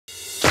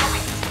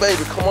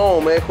Baby, come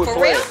on, man. Quit playing.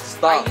 For real?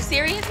 Stop. Are you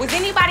serious? Was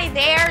anybody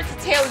there to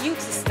tell you to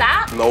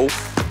stop? No.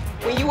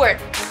 When you were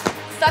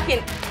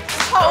sucking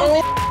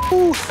toes?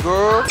 Ooh,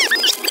 girl.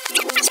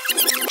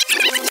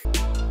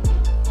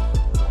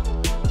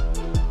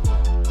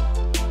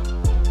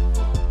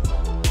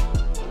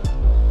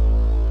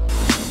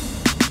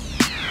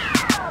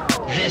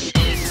 This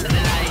is the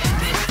life,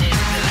 this is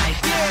the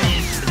life, this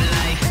is the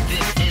life,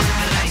 this is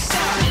the life,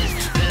 this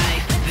is the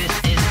life, this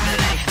is the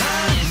life, this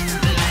is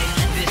the life,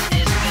 this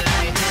is the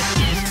life, this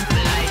is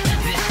the life,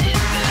 this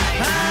is the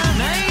life.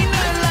 Ain't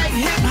nothing like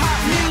hip-hop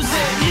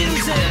music,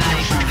 music.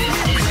 This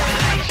is the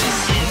life, this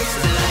is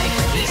the life,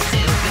 this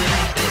is the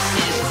life, this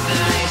is the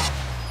life.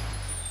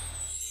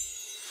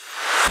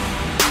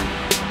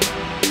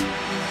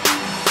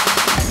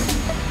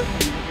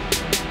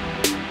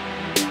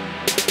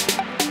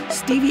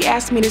 Stevie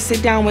asked me to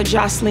sit down with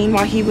Joseline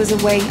while he was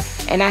away,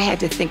 and I had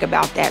to think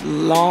about that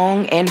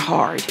long and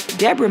hard.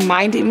 Deb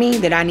reminded me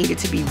that I needed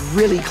to be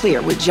really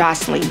clear with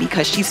Joseline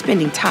because she's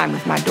spending time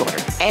with my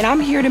daughter. And I'm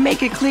here to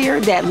make it clear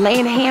that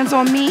laying hands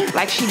on me,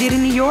 like she did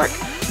in New York,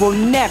 will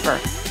never,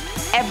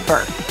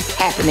 ever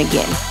happen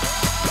again.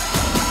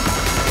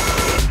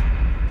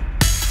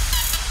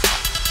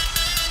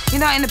 You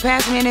know, in the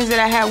past minutes that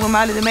I had with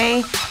my little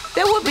maid,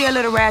 there would be a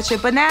little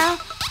ratchet, but now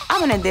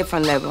I'm on a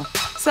different level.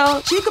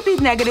 So she could be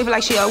negative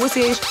like she always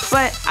is,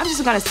 but I'm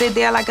just gonna sit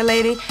there like a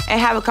lady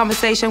and have a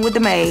conversation with the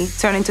maid,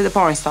 turn into the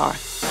porn star.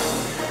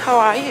 How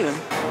are you?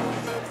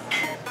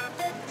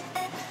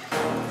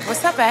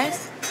 What's up,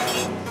 ass?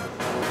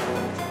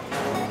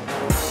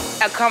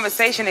 A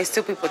conversation is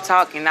two people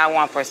talking, not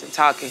one person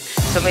talking.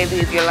 So maybe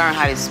if you learn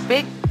how to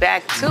speak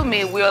back to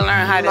me, we'll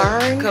learn how to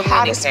communicate.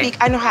 How to speak?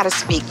 I know how to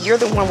speak. You're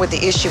the one with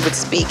the issue with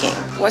speaking.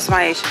 What's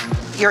my issue?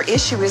 Your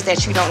issue is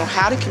that you don't know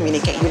how to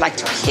communicate. You like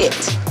to hit.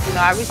 You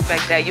know, I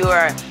respect that. You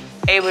are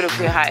able to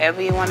feel however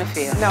you want to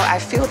feel. No, I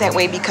feel that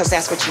way because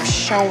that's what you've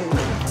shown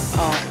me.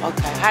 Oh,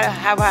 okay. How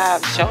have I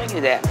shown you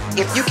that?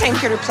 If you came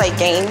here to play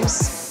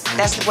games,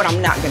 that's what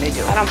I'm not gonna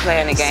do. I don't play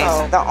any games.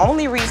 So the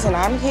only reason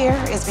I'm here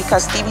is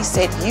because Stevie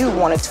said you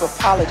wanted to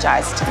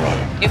apologize to me.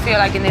 You feel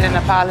like you need an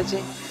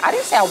apology? I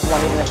didn't say I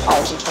wanted an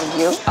apology from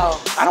you.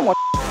 Oh. I don't want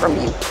from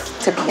you,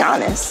 to be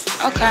honest.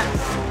 Okay.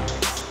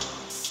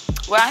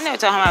 Well, I never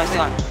told him I was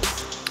going to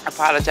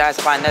apologize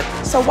about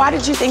nothing. So why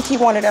did you think he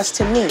wanted us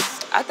to meet?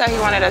 I thought he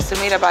wanted us to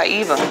meet about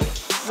Eva.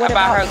 What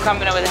about her Eva?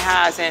 coming over the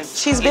house and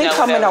She's been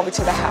coming over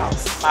to the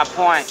house. My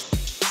point.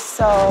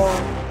 So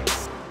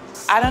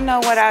I don't know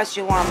what else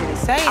you want me to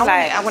say.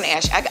 I want to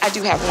ask you, I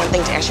do have one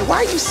thing to ask you.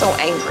 Why are you so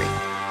angry?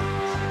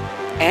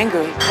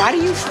 Angry? Why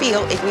do you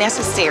feel it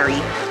necessary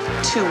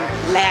to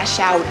lash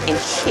out and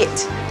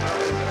hit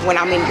when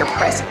I'm in your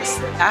presence?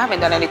 I haven't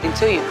done anything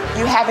to you.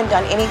 You haven't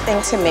done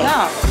anything to me?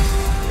 No.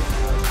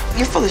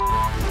 You're full of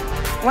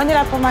When did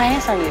I put my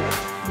hands on you?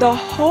 The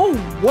whole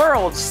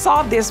world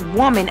saw this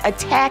woman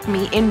attack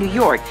me in New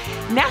York.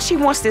 Now she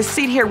wants to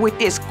sit here with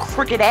this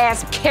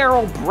crooked-ass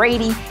Carol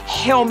Brady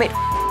helmet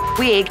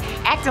wig,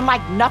 acting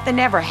like nothing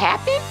ever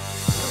happened?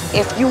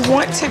 If you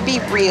want to be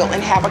real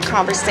and have a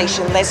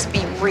conversation, let's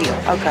be real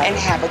and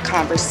have a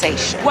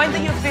conversation. When do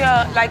you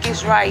feel like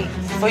it's right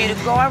for you to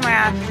go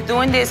around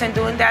doing this and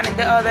doing that and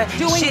the other?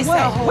 Doing She's what?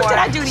 a whore. What did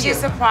I do to you?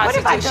 She's a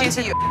prostitute. What have I done She's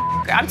to you?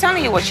 I'm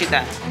telling you what you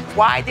done.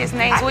 Why these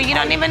names? Well, you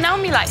don't even know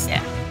me like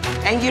that.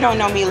 And you don't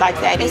know me like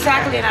that either.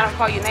 Exactly, and I don't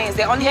call you names.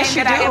 The only name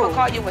that I ever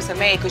called you was a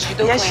maid, because you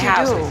do clean houses.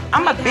 Yes, you do.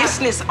 I'm a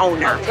business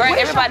owner. Girl,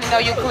 everybody know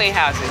you clean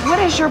houses. What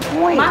is your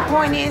point? My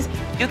point is,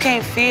 you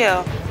can't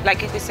feel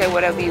like you can say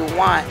whatever you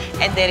want,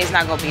 and then it's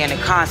not gonna be any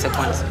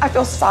consequence. I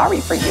feel sorry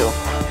for you.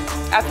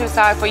 I feel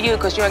sorry for you,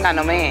 because you ain't got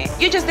no man.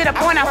 You just did a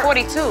point on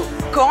 42.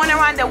 Going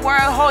around the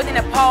world holding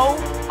a pole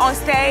on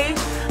stage.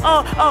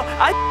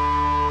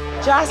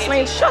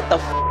 Joseline, shut the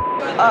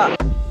up.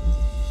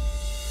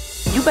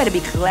 You better be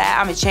glad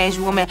I'm a changed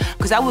woman,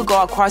 because I would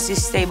go across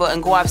this table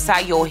and go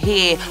upside your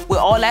head with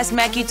all that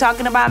smack you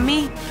talking about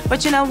me.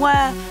 But you know what?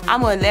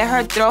 I'm gonna let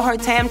her throw her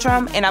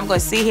tantrum, and I'm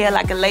gonna sit here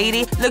like a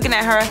lady, looking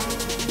at her,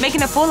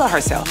 making a fool of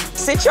herself.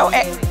 Sit your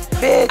ass,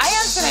 bitch. I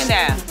am sitting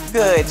down.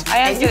 Good. I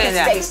am and you sitting can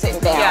down. stay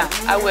sitting down. Yeah,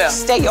 I will.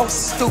 Stay your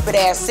stupid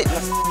ass sitting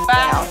the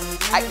Bye. down.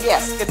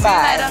 Yes,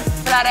 goodbye. See you later,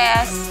 flat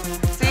ass.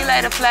 See you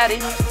later, flatty.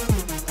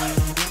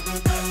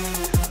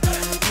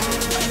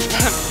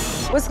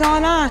 What's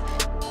going on?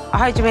 I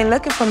heard you been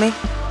looking for me.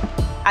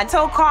 I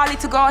told Carly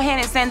to go ahead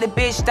and send the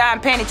bitch Dime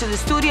Penny to the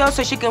studio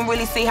so she can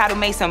really see how to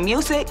make some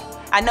music.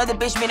 I know the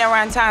bitch been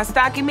around town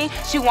stalking me.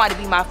 She wanted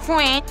to be my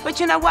friend. But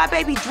you know what,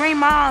 baby?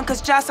 Dream on,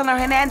 because Joseline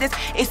Hernandez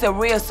is a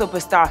real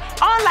superstar.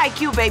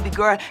 Unlike you, baby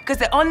girl, because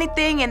the only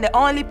thing and the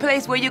only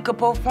place where you could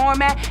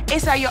perform at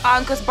is at your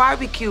uncle's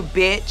barbecue,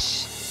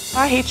 bitch.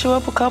 I hit you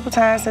up a couple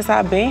times since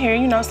I've been here,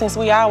 you know, since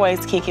we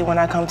always kick it when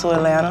I come to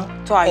Atlanta.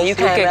 Twice. And you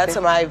came out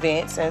to my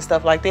events and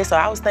stuff like this, so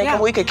I was thinking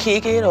we could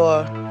kick it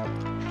or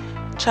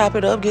chop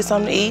it up, get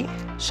something to eat.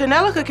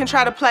 Chanelica can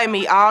try to play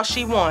me all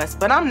she wants,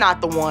 but I'm not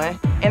the one.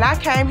 And I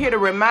came here to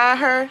remind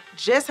her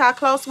just how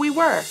close we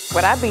were.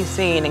 What I be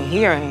seeing and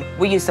hearing,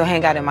 we used to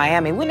hang out in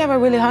Miami. We never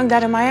really hung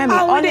out in Miami.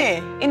 Oh, we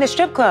did? In the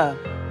strip club.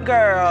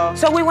 Girl.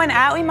 So we went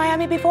out in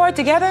Miami before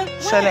together?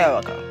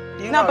 Chanel.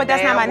 No, but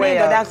that's not my name,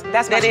 though.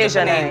 That's my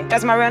your name.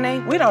 That's my real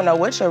name? We don't know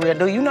what's your real.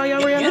 Do you know your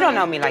real name? You don't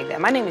know me like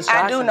that. My name is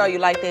Joseline. I do know you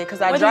like that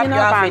because I dropped you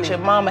off at your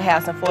mama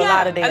house and for a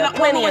lot of days.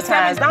 Plenty of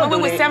times. When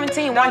we were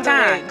 17, one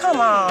time.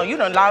 Come on, you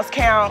done lost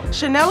count.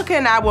 Chanelica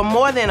and I were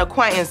more than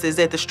acquaintances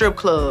at the strip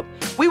club.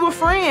 We were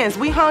friends.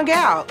 We hung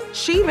out.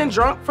 She even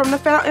drunk from the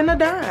fountain of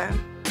Dime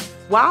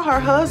while her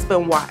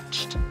husband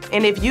watched.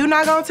 And if you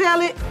not gonna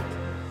tell it,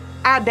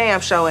 I damn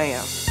sure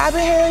am. I've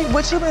been hearing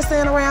what you been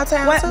saying around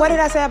town. What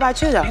did I say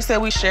about you, though? You said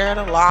we shared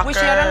a locker. We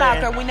shared a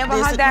locker. We never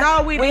hung that.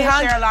 No, we didn't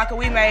share a locker.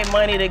 We made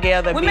money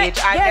together,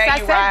 bitch. I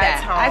said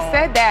that. I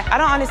said that. I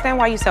don't understand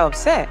why you so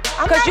upset.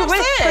 Because you my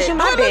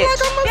bitch.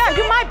 Yeah,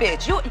 you my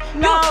bitch.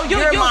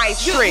 You're my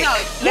trick.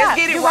 Let's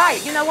get it right.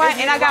 You know what?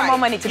 And I got more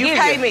money to give you.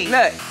 You pay me.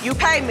 Look. You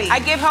pay me. I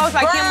give hoes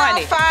like your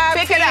money. 5,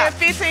 Pick it up.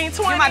 15,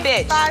 20. You my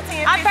bitch. 5,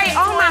 10, 15, I pay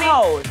all my 20.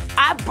 hoes.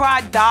 I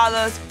brought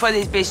dollars for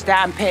this bitch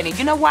Dime Penny.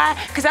 You know why?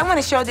 Because I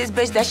want to show this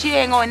bitch that she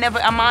ain't gonna never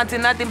amount to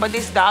nothing but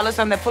these dollars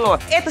on the floor.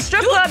 At the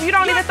strip club, you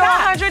don't even throw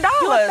 $100.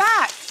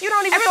 You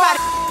don't even throw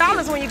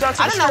 $100 when you go to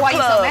the strip club. I don't know why you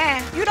so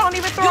mad. You don't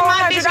even throw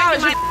 $100.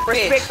 You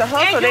respect the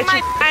hustle that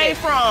you came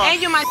from. And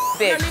you my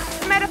bitch.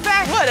 Matter of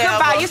fact, whatever.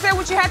 Goodbye. You said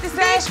what you had to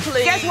say. Bitch,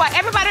 please. Guess what?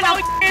 Everybody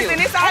knows you.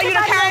 And it's all you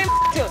done came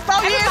to.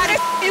 4 years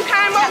you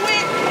came up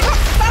with.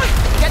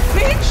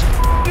 Bitch.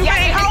 Get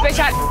this bitch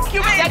out of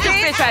here. Get this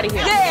bitch out of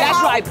here. Yeah,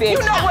 that's right, bitch.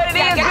 You know what it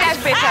is. Get that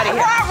bitch out of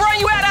here. I run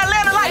you out of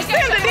Atlanta like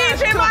Cindy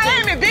did in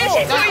Miami, bitch.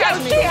 You do your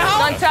shit,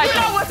 ho. Don't touch me.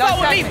 You know what's up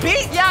with me,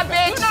 bitch. Yeah,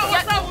 bitch. You know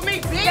what's up with me,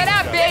 bitch. Get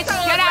out, bitch.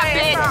 Get out,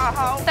 bitch.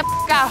 Get the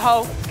f out, ho.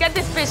 Get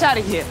this bitch out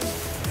of here.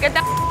 Get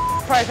that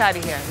purse out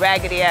of here,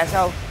 raggedy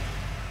asshole.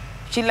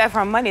 She left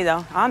her money,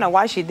 though. I don't know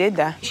why she did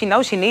that. She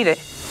knows she needed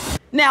it.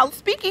 Now,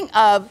 speaking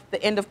of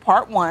the end of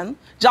part 1,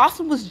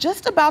 Joseline was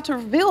just about to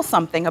reveal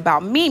something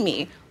about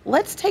Mimi.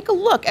 Let's take a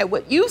look at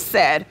what you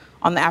said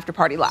on the After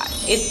Party Live.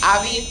 It's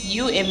obvious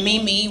you and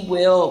Mimi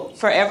will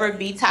forever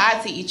be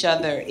tied to each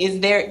other. Is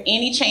there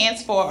any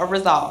chance for a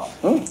resolve?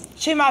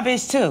 She my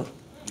bitch, too.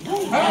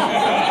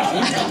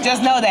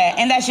 Just know that.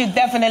 And that should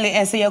definitely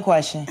answer your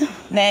question.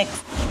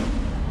 Next.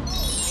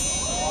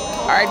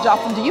 All right,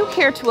 Joseline, do you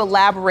care to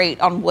elaborate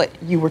on what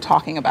you were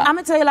talking about? I'm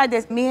gonna tell you like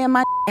this. Me and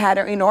my had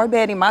her in our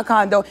bed in my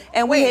condo,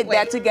 and we hit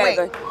that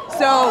together.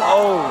 So,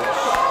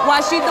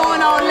 while she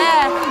doing all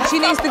that, she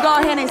needs to go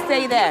ahead and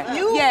say that.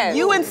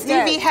 You and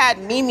Stevie had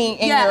Mimi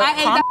in your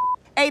I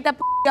ate that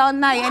all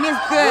night, and it's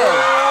good.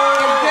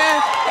 It's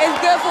good. It's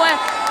good for it.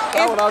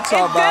 That's what I'm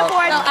talking about. Good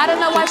for it. I don't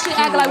know why she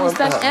act like we're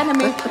such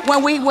enemies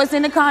when we was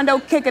in the condo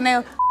kicking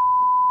them.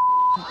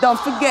 Don't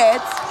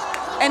forget.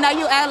 And now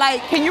you act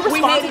like can you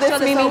respond we hate to each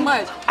other this, so Mimi?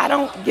 much. I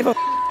don't give a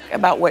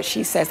about what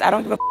she says. I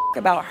don't give a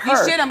about her. You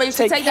shouldn't, but you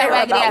should take that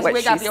raggedy ass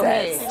wig off your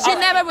head. She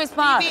never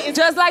responds.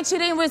 Just like she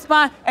didn't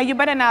respond. And you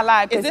better not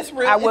lie. Is this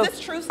real? Is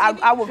this true,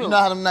 Stevie? I will. You know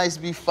how them nights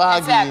be foggy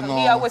exactly. and all.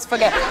 He always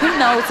forget. He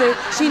knows it.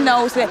 She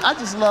knows it. I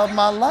just love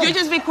my life. You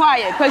just be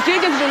quiet, because you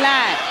just be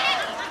lying.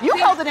 You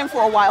held it in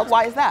for a while.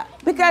 Why is that?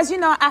 Because, you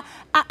know,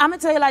 I'm going to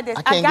tell you like this.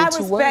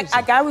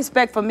 I got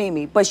respect for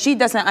Mimi, but she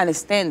doesn't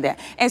understand that.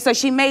 And so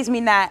she makes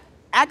me not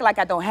act like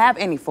I don't have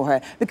any for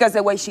her because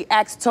the way she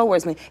acts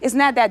towards me, it's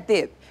not that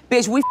deep.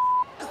 Bitch, we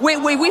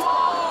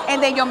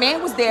and then your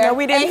man was there. No,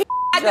 we didn't.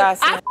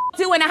 I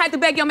too, and I had to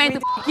beg your man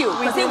to you.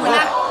 Because he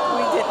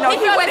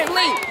fell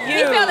asleep.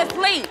 He fell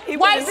asleep.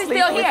 Why is he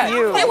still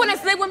here? He wouldn't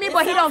sleep with me,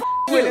 but he don't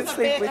He wouldn't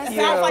sleep with you.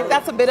 Sounds like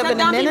that's a bit of an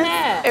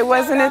menace. It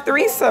wasn't a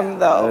threesome,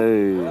 though.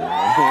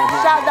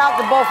 Shout out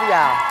to both of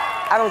y'all.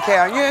 I don't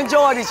care. You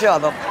enjoyed each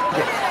other.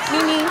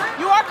 Mimi,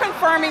 you are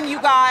confirming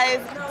you guys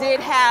did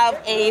have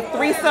a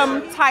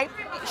threesome type.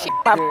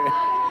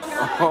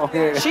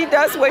 She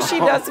does what she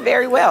does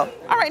very well.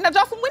 All right, now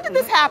Joseline, when did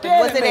this happen?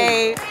 Was it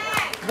a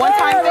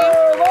one-time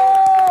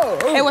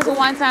thing? It was a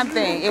one-time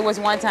thing. It was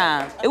one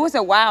time. It was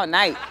a wild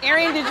night.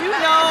 Arian, did you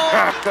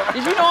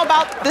know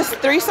about this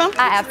threesome?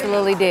 I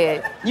absolutely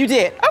did. You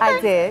did? Okay.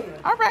 I did.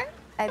 All right.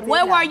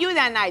 Where were you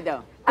that night,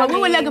 though? We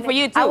were looking for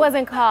you, too. I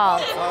wasn't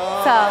called. So,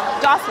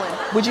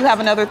 Joseline, would you have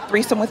another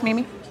threesome with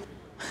Mimi?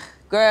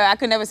 Girl, I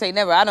could never say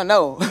never. I don't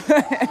know. But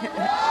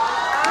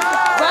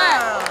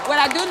what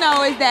I do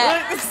know is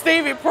that... Look at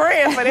Stevie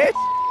praying for that.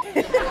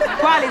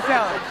 Probably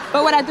so.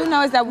 But what I do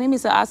know is that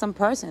Mimi's an awesome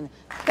person.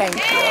 Thank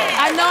you.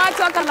 I know I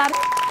talk a lot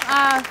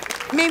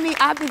of Mimi,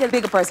 I'll be the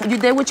bigger person. You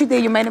did what you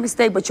did. You made a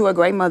mistake, but you're a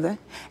great mother.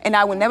 And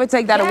I will never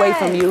take that away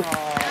from you.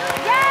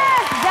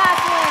 yes,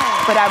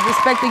 Joseline. But I've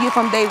respected you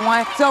from day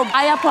one. So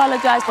I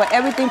apologize for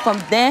everything from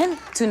then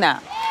to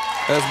now.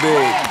 That's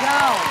big.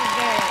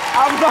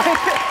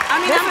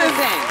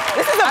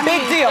 This is a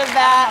big deal. Is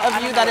that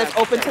of you that is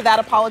open to that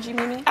apology,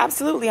 Mimi?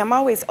 Absolutely. I'm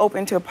always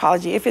open to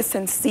apology if it's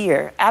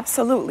sincere.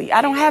 Absolutely.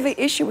 I don't have an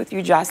issue with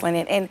you,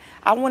 Joseline, and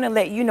I want to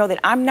let you know that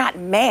I'm not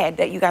mad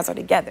that you guys are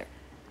together.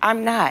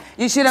 I'm not.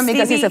 You shouldn't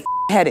because he's a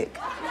headache.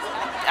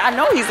 I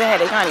know he's a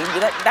headache, honey.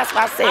 That's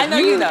why I said I know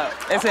you know.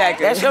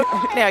 Exactly. That's your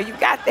now. You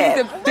got that.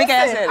 He's a big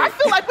ass headache. I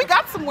feel like we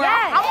got somewhere.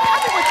 Yes. I'm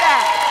happy with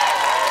that.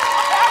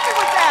 I'm happy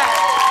with that.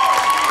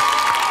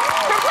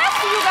 Congrats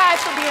to you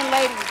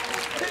ladies.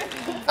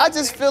 I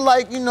just feel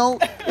like, you know,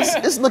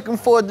 it's looking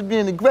forward to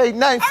being a great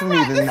night for me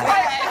tonight.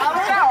 All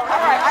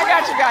right, I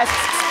got you guys.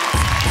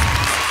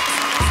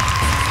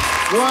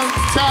 One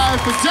time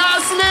for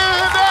Joseline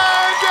and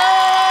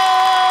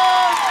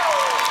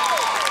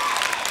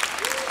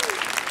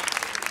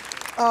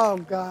Oh,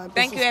 God.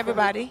 Thank you,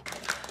 everybody.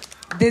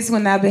 This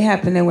would not be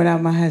happening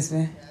without my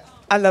husband.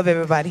 I love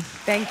everybody.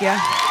 Thank you.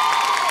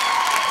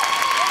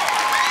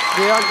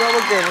 We are going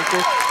to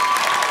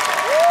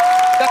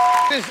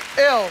That is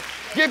ill.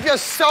 Give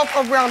yourself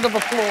a round of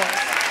applause.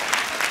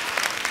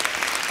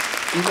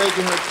 You're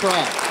making her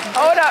cry.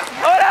 Hold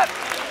up.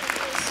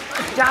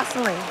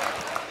 Joseline,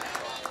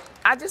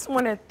 I just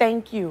want to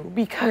thank you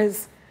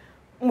because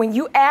when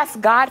you ask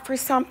God for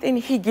something,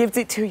 he gives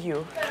it to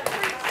you.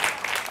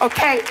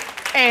 Okay?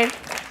 And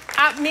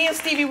me and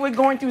Stevie were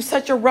going through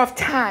such a rough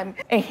time,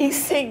 and he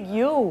sent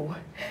you.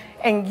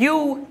 And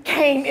you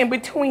came in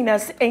between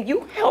us, and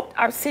you helped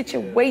our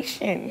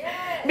situation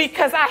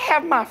because I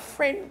have my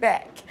friend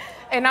back.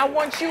 And I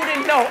want you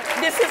to know,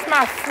 this is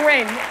my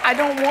friend. I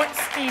don't want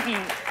Stevie.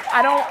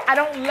 I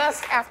don't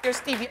lust after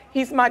Stevie.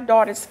 He's my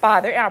daughter's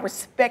father, and I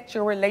respect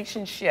your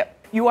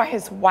relationship. You are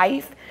his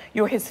wife.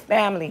 You're his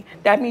family.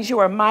 That means you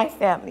are my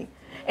family.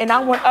 And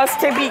I want us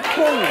to be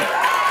cool.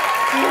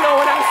 You know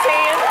what I'm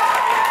saying?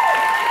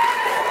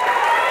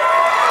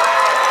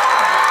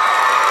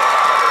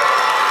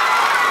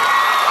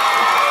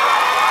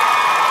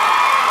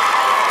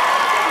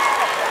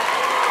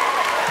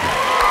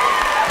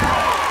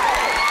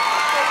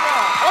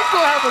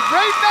 Have a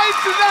great night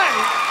tonight.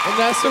 And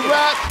that's a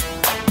wrap.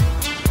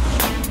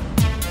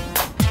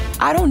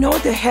 I don't know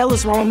what the hell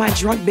is wrong with my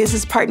drunk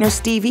business partner,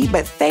 Stevie,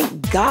 but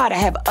thank God I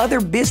have other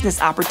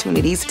business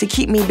opportunities to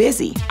keep me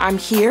busy. I'm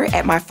here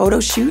at my photo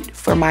shoot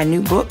for my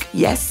new book.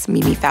 Yes,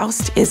 Mimi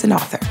Faust is an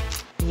author.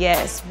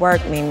 Yes,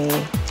 work, Mimi.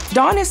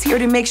 Dawn is here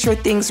to make sure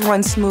things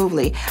run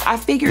smoothly. I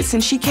figured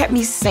since she kept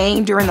me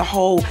sane during the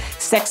whole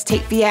sex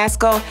tape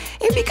fiasco,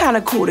 it'd be kind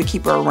of cool to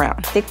keep her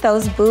around. Stick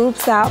those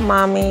boobs out,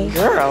 mommy.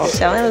 Girl.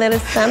 Showing a little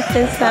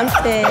something,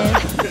 something.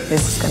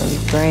 This is gonna be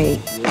great.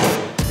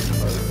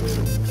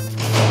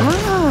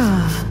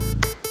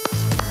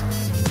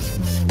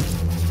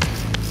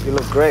 You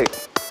look great.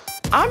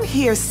 I'm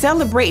here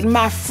celebrating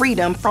my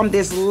freedom from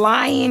this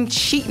lying,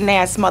 cheating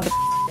ass mother.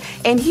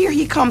 And here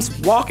he comes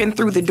walking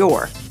through the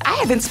door. I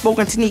haven't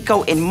spoken to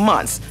Nikko in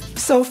months,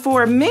 so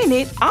for a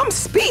minute, I'm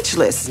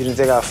speechless. You didn't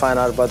think I'd find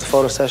out about the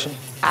photo session?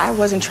 I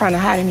wasn't trying to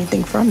hide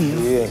anything from you.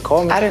 You didn't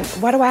call me?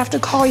 Why do I have to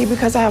call you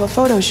because I have a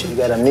photo shoot? You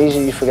got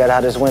amnesia? You forgot how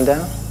this went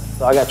down?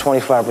 So I got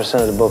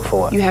 25% of the book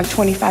for what? You have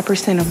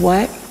 25% of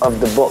what? Of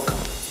the book.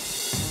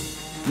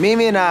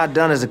 Mimi and I are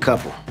done as a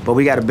couple, but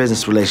we got a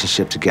business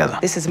relationship together.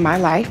 This is my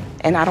life,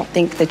 and I don't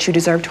think that you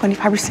deserve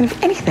 25%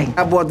 of anything.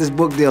 I brought this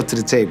book deal to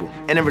the table,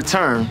 and in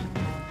return,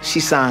 she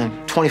signed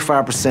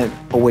 25%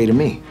 away to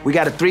me. We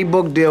got a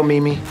 3-book deal,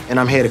 Mimi, and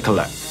I'm here to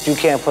collect. You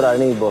can't put out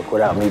any book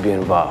without me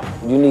being involved.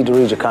 You need to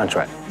read your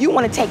contract. You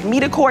want to take me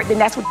to court, then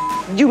that's what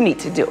you need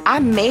to do. I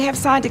may have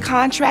signed a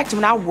contract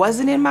when I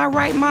wasn't in my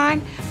right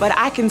mind, but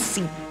I can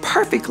see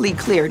perfectly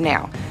clear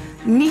now.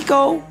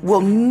 Nikko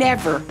will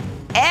never,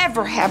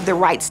 ever have the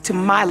rights to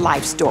my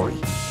life story.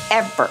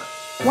 Ever.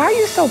 Why are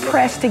you so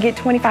pressed to get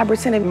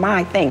 25% of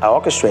my thing? I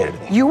orchestrated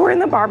it. You were in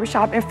the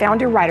barbershop and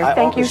found a writer.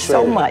 Thank you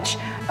so much.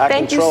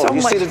 Thank you so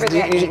much for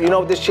that. You know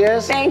what this chair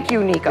is? Thank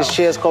you, Nikko. This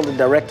chair is called the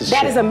director's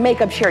chair. That is a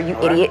makeup chair, you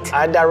idiot.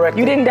 I directed.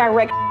 You didn't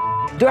direct.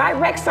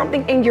 Direct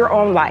something in your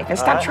own life and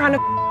stop trying to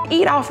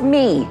eat off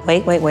me.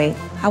 Wait.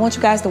 I want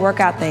you guys to work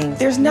out things.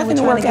 There's nothing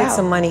to work out. We're trying to get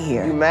some money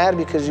here. You mad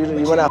because you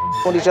went out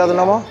with each other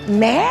no more?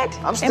 Mad?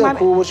 I'm still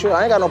cool with you.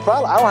 I ain't got no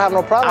problem. I don't have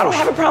no problem. I don't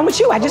have a problem with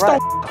you. I just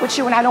don't with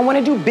you, and I don't want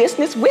to do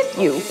business with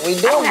you. We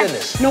doing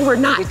business. No, we're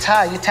not. We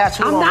tied. You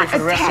tattooed on me for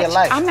the rest of your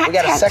life. I'm not we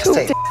got a sex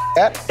tape.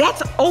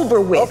 That's over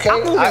with. Okay,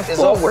 I'm moving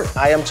forward.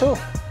 I am too.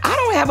 I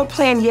don't have a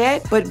plan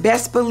yet, but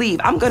best believe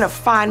I'm gonna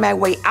find my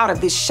way out of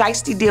this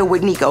shiesty deal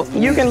with Nikko.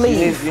 You can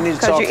leave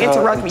because you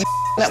interrupt me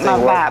up my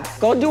vibe.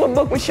 Go do a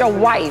book with your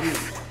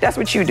wife. That's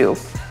what you do.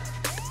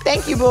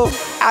 Thank you, boo.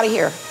 Out of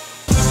here.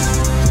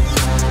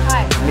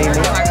 Hi. Mimi.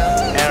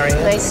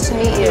 Arian. Nice to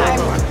meet you. Hi.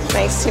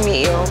 Nice to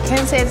meet you.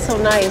 Can't say it's so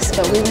nice,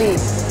 but we meet.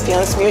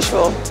 Feelings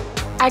mutual.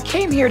 I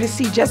came here to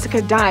see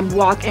Jessica Dime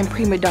walk in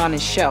Prima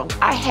Donna's show.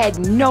 I had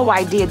no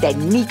idea that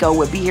Nikko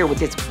would be here with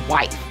his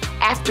wife.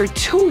 After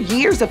 2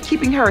 years of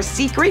keeping her a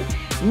secret,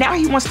 now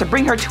he wants to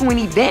bring her to an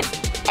event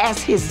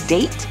as his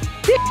date?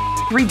 This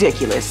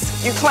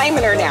ridiculous. You're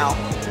claiming her now.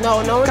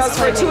 No, because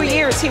for 2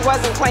 years he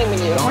wasn't claiming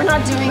you. We're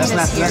not doing this.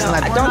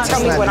 Don't tell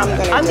me what I'm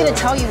gonna do. I'm gonna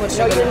tell you what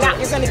you're you're not.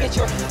 You're gonna get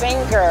your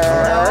finger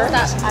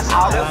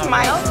out of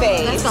my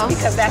face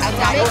because that's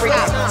not over here.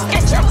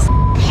 Get your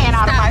hand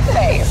out of my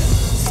face.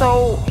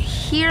 So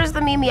here's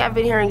the Mimi I've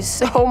been hearing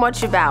so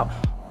much about.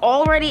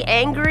 already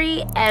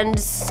angry and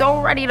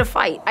so ready to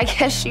fight. I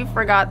guess she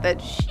forgot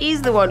that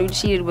she's the one who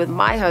cheated with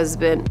my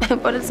husband,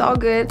 but it's all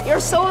good. You're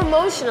so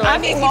emotional.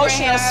 I'm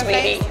emotional,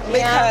 sweetie,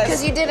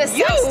 because you did a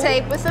sex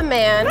tape with a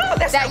man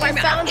that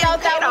you found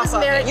out that was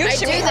married. You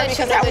should be hurt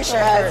because that was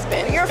your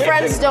husband. Your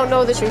friends don't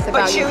know the truth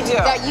about you. But you do.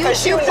 That you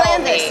two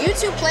planned this. You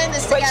two planned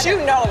this together. But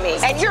you know me,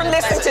 and you're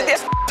listening to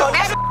this. So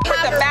never put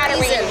the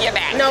battery in your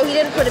back. No, he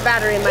didn't put a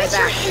battery in my back.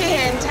 Get your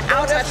hand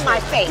out of my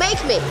face.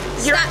 Make me.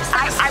 Stop.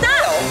 I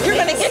will. You're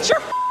gonna get your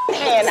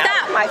hand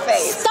out of my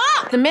face.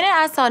 Stop. The minute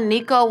I saw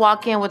Nikko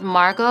walk in with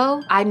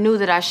Margot, I knew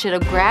that I should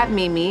have grabbed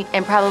Mimi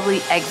and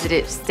probably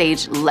exited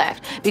stage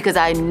left because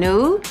I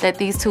knew that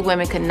these two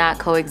women could not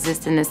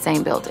coexist in the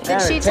same building.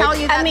 Did she tell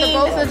you that the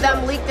both of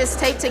them leaked this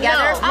tape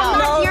together? I'm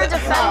not here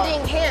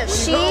defending him.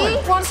 She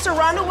wants to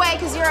run away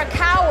because you're a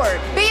coward.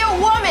 Be a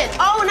woman.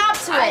 Own up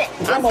to it.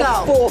 I'm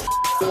a full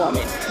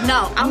woman.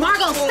 No.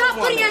 Margot, stop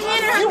putting your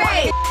hand in her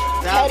face.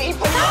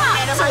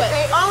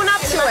 Own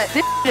up to it.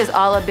 This is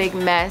all a big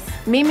mess.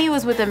 Mimi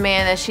was with a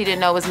man that she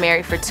didn't know was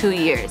married for 2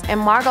 years, and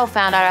Margot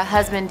found out her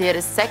husband did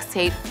a sex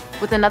tape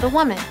with another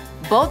woman.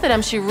 Both of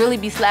them should really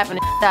be slapping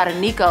the out of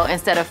Nikko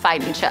instead of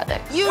fighting each other.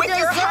 You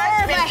deserve a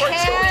hand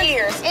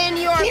in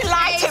your face. He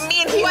lied to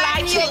me and he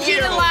lied to you. He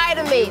didn't lie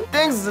to me.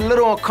 Things is a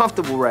little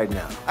uncomfortable right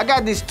now. I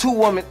got these two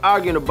women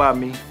arguing about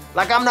me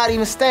like I'm not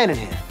even standing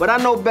here. But I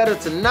know better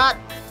to not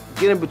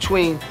get in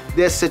between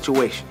their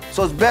situation.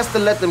 So it's best to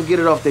let them get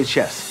it off their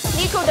chest.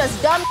 Nikko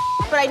does dumb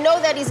but I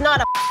know that he's not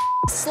a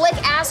slick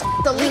ass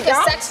to leak a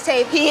sex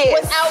tape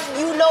without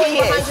you knowing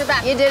behind your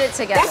back. You did it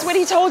together. That's what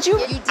he told you?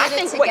 You did I it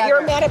think together. what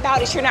you're mad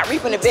about is you're not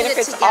reaping the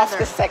benefits off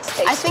the sex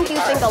tape. I think you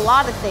think a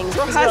lot of things.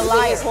 Your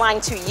husband is lying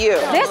to you.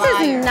 This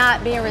is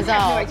not being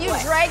resolved. You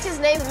dragged his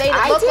name and made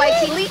it look like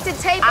he leaked a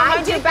tape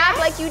behind your back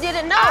like you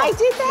didn't know. I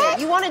did that.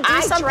 You want to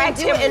do something,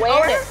 do it and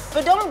own it.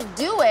 But don't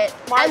do it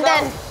and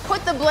then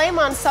put the blame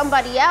on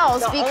somebody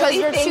else because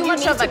you're too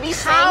much of a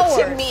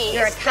coward.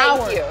 You're a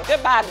coward.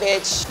 Goodbye,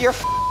 bitch. You're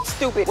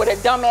stupid with a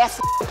dumbass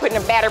putting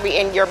a battery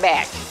in your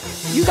back.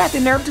 You got the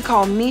nerve to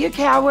call me a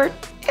coward?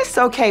 It's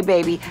okay,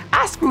 baby.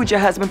 I screwed your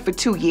husband for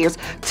 2 years,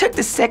 took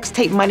the sex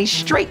tape money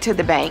straight to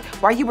the bank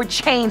while you were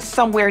chained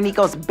somewhere in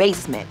Nikko's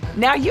basement.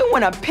 Now you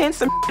want to pin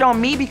some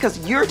on me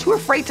because you're too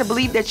afraid to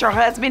believe that your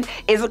husband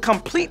is a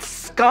complete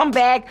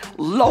scumbag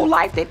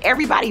lowlife that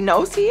everybody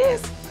knows he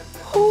is?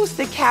 Who's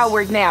the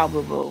coward now,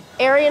 boo-boo?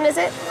 Arian, is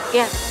it?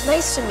 Yes.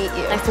 Nice to meet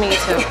you. Nice to meet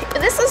you too.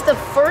 This is the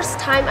first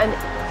time I'm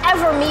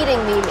ever meeting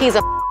Mimi. He's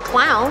a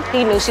clown.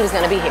 He knew she was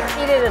gonna be here.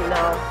 He didn't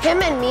know.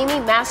 Him and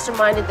Mimi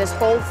masterminded this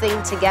whole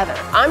thing together.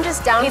 I'm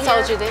just down here. He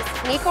told you this?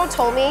 Nikko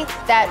told me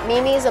that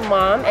Mimi's a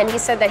mom, and he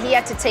said that he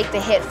had to take the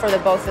hit for the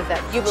both of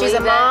them. You believe She's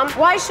a that? mom.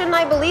 Why shouldn't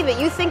I believe it?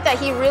 You think that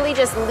he really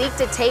just leaked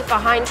a tape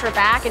behind her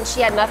back and she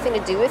had nothing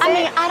to do with it? I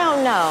mean, I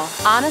don't know.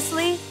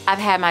 Honestly, I've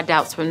had my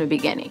doubts from the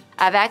beginning.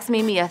 I've asked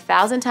Mimi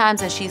 1,000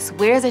 times and she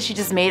swears that she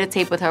just made a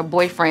tape with her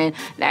boyfriend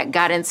that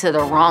got into the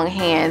wrong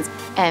hands,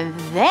 and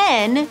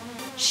then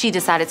she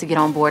decided to get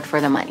on board for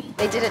the money.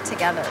 They did it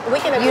together. We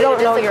can agree You don't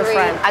to know your disagree.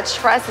 friend. I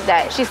trust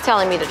that she's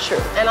telling me the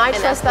truth. And I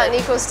trust that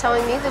Nikko's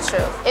telling me the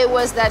truth. It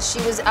was that she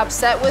was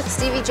upset with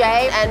Stevie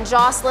J and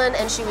Joseline,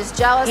 and she was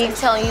jealous.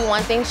 He's telling you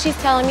one thing, she's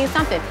telling me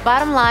something.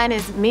 Bottom line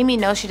is, Mimi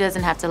knows she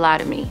doesn't have to lie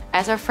to me.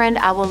 As her friend,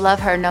 I will love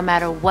her no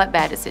matter what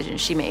bad decision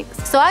she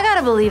makes. So I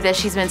gotta believe that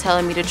she's been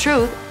telling me the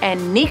truth,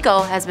 and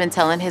Nikko has been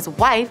telling his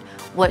wife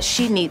what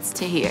she needs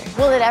to hear.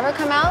 Will it ever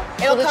come out?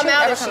 It'll come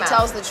out if she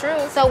tells the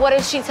truth. So what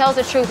if she tells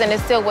the truth and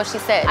it's still what she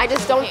said? I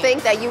just don't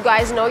think that you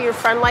guys know your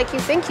friend like you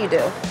think you do.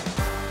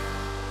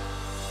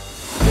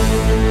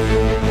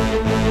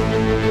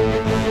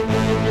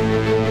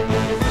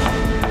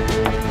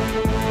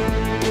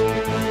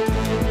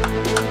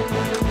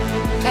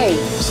 Hey.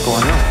 What's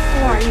going on?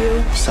 Who are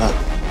you? What's up?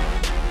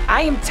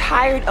 I am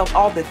tired of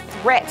all the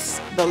threats,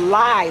 the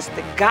lies,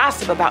 the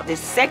gossip about this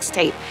sex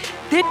tape.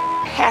 This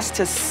has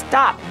to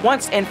stop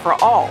once and for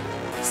all.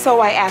 So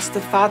I asked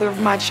the father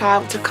of my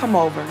child to come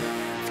over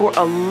for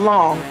a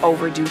long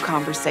overdue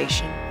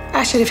conversation.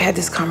 I should have had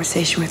this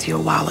conversation with you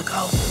a while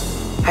ago.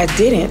 I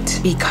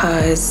didn't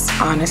because,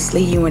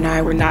 honestly, you and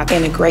I were not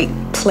in a great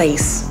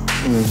place.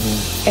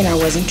 And I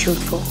wasn't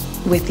truthful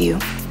with you.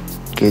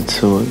 Get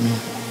to it, man.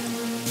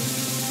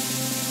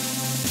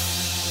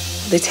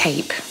 The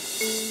tape.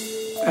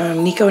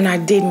 Nikko and I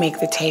did make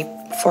the tape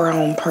for our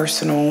own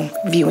personal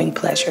viewing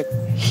pleasure.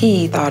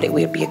 He thought it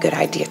would be a good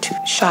idea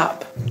to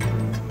shop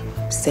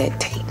said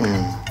tape.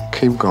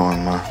 Keep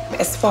going, Ma.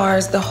 As far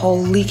as the whole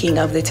leaking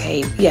of the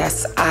tape,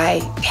 yes, I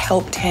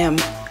helped him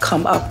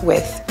come up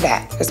with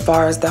that. As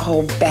far as the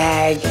whole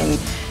bag and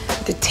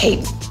the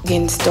tape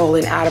getting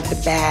stolen out of the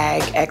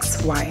bag,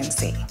 X, Y, and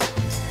Z.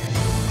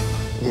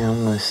 Yeah,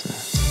 I'm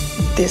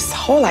listening. This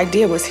whole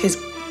idea was his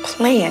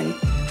plan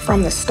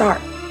from the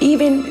start.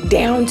 Even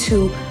down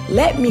to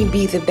let me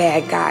be the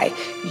bad guy.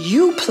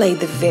 You play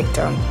the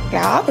victim.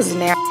 Now, I was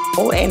an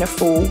asshole and a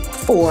fool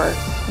for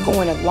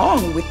going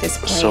along with this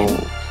plan.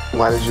 So,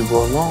 why did you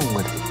go along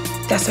with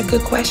it? That's a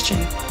good question.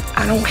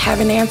 I don't have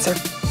an answer.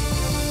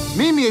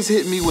 Mimi is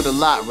hitting me with a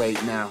lot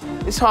right now.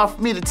 It's hard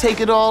for me to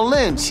take it all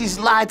in. She's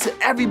lied to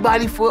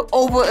everybody for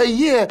over a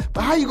year,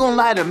 but how you gonna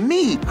lie to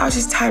me? I was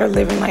just tired of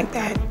living like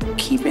that,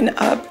 keeping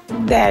up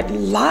that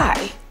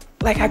lie.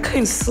 Like I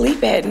couldn't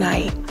sleep at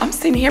night. I'm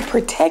sitting here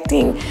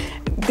protecting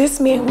this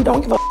man who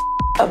don't give a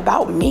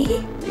about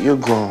me. You're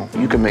grown.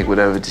 You can make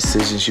whatever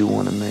decisions you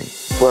want to make.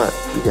 But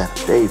we got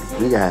a baby.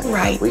 We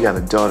got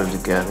a daughter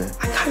together.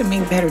 I gotta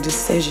make better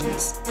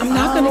decisions. I'm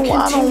not gonna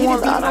continue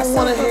to be myself. I don't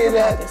want to hear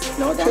that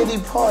No, pity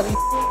party.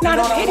 Not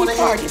a pity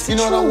party. You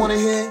know what I want to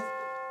hear?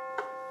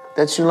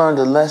 That you learned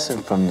a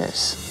lesson from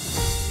this.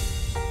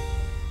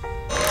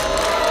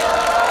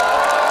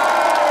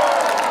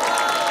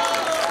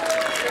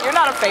 You're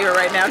not a favorite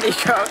right now,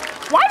 Nikko.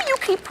 Why do you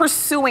keep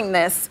pursuing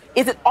this?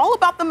 Is it all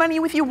about the money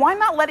with you? Why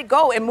not let it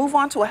go and move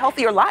on to a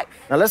healthier life?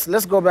 Now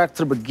let's go back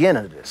to the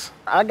beginning of this.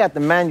 I got the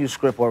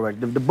manuscript already.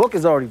 The book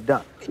is already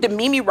done. Did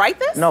Mimi write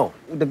this? No,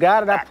 the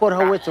guy that I put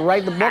her with to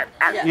write the book.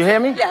 You hear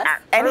me?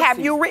 Yes. And have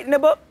you written the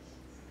book?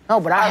 No,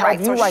 but I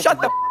helped you write shut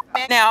the book.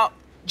 the Now,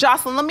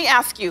 Joseline, let me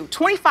ask you,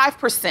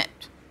 25%.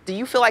 Do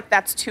you feel like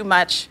that's too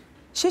much?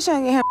 She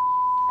shouldn't get him.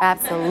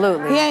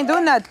 Absolutely. He ain't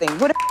doing nothing.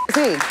 Who the is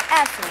he?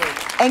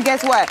 Absolutely. And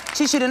guess what?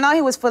 She should have known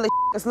he was full of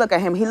Just look at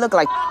him. He looked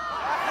like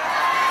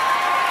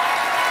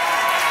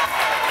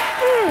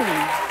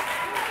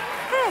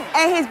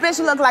And his bitch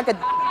look like a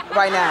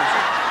right now.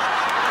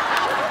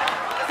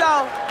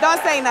 So,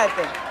 don't say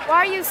nothing. Why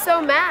are you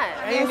so mad?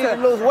 You need to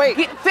lose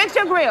weight. Fix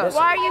your grill.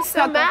 Why are you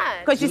so mad?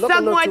 Because you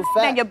suck more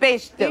than your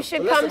bitch do. You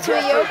should come to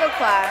a yoga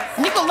class.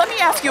 Nikko, let me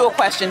ask you a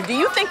question. Do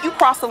you think you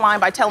crossed the line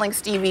by telling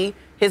Stevie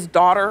his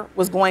daughter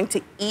was going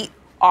to eat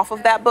off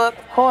of that book?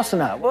 Of course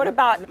not. What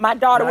about my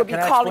daughter would be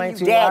calling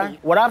you daddy?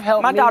 What I've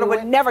helped My daughter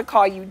would never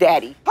call you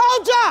daddy.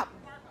 Hold up!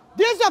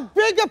 There's a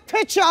bigger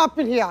picture up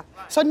in here.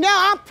 So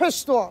now I'm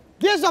pissed off.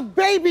 There's a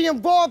baby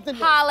involved in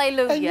it.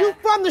 Hallelujah. And you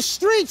from the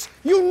streets,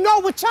 you know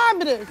what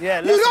time it is. Yeah,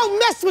 you don't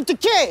mess with the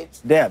kids.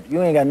 Deb, you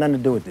ain't got nothing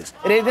to do with this.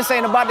 This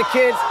ain't about the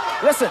kids.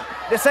 Listen.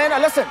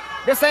 Listen.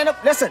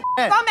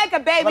 Don't make a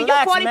baby.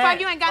 Relax, you 45, man.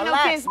 you ain't got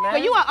Relax, no kids. man.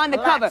 But you are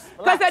undercover.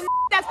 Because a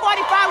that's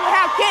 45 will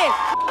have kids.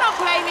 Don't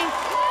play me.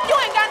 You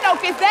ain't got no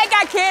kids. They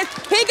got kids.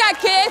 He got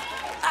kids.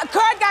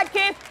 Kurt got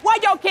kids.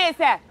 What your kids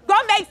have? Go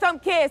make some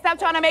kids. Stop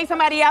trying to make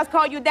somebody else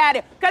call you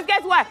daddy. Because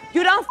guess what?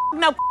 You don't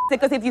no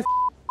because if you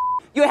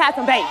you'll have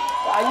some babies.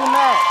 Are you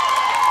mad?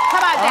 How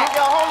about that?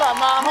 Yo, hold up,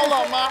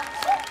 ma.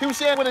 He was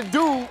sharing with a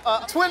dude,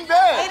 twin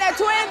bed. In a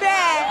twin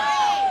bed.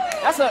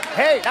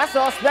 That's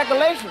all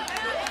speculation.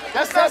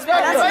 That's not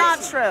speculation.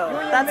 That's not true.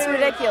 That's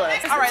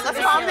ridiculous. All right, let's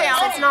calm down.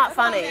 It's not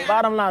funny.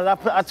 Bottom line,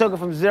 I took it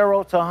from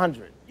 0 to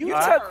 100. You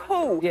took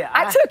who? Yeah,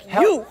 I took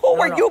you. Who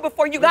were you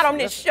before you got on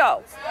this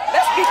show?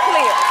 Let's be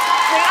clear.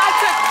 When I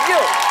took you,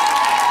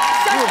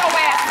 shut your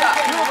ass up.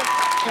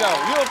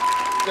 You're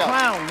a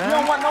clown, man. You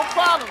don't want no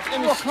problems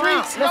in the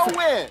streets,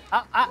 nowhere.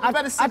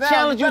 I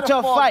challenge you to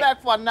a fight. Back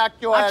before I knock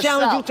your ass I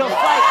challenge you to a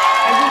fight.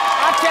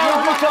 I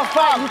challenge you to a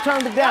fight. You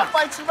turned it down. I'll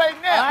fight you right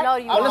now. No,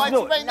 you I'll won't. fight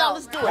you right now.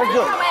 Let's do it. Let's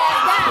do it.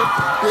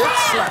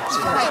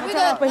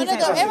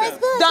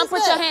 Don't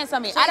put your hands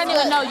on me. I don't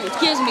even know you.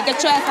 Excuse me. Get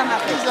your ass on my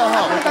face.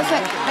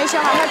 Make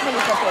sure my husband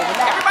is okay.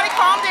 Everybody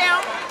calm down.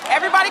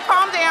 Everybody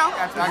calm down.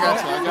 I got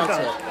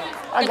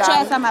you. Get your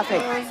ass on my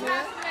face.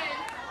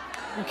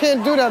 You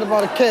can't do that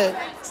about a kid.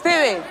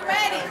 Stevie.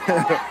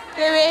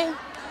 Stevie,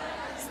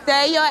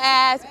 stay your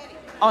ass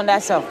on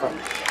that sofa.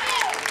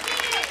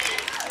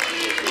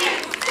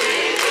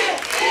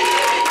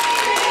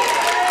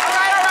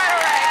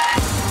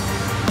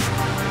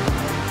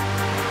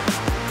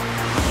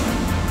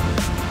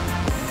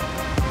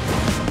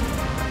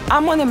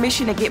 I'm on a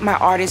mission to get my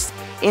artists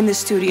in the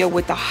studio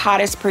with the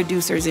hottest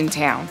producers in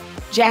town.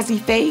 Jazze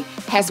Pha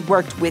has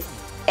worked with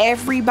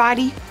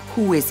everybody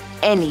who is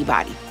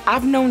anybody.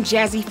 I've known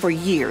Jazze for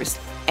years,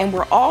 and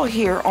we're all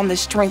here on the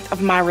strength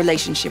of my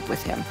relationship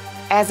with him.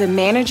 As a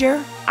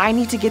manager, I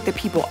need to get the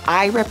people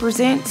I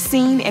represent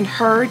seen and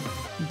heard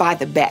by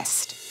the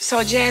best. So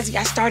Jazze,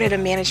 I started a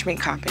management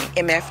company,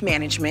 MF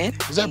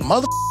Management. Is that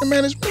motherfucking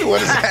management?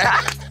 What is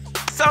that?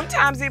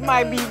 Sometimes it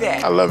might be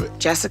that. I love it.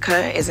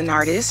 Jessica is an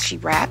artist. She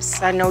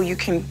raps. I know you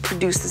can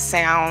produce the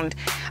sound.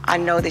 I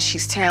know that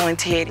she's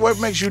talented. What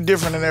makes you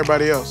different than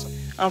everybody else?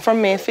 I'm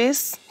from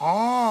Memphis.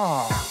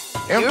 Oh.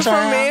 You're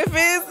from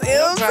Memphis?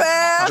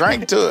 M-Town?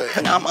 Drink to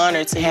it. I'm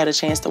honored to have a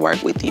chance to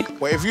work with you.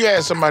 Well, if you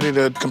had somebody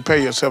to compare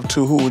yourself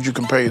to, who would you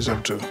compare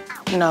yourself to?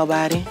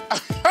 Nobody.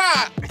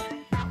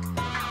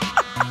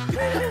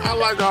 I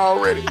like her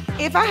already.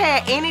 If I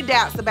had any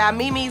doubts about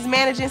Mimi's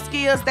managing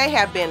skills, they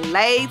have been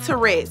laid to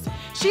rest.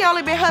 She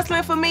only been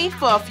hustling for me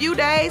for a few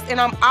days,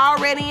 and I'm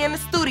already in the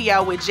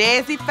studio with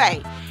Jazze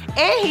Pha.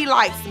 And he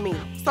likes me.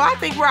 So I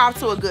think we're off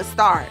to a good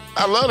start.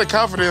 I love the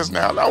confidence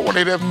now. I want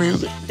to hear that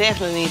music.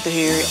 Definitely need to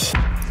hear it.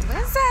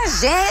 What's that?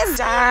 Jazze,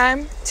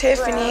 Dime,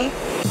 Tiffany.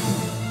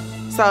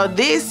 So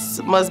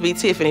this must be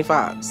Tiffany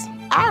Foxx.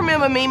 I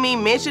remember Mimi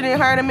mentioning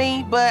her to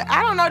me, but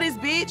I don't know this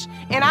bitch,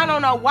 and I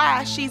don't know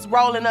why she's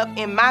rolling up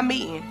in my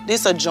meeting.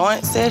 This a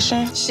joint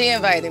session? She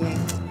invited me.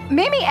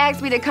 Mimi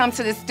asked me to come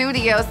to the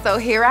studio, so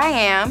here I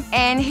am.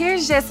 And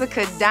here's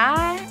Jessica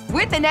Dime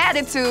with an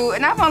attitude,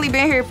 and I've only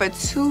been here for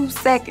 2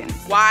 seconds.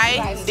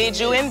 Why did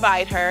you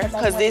invite her?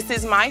 Because this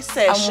is my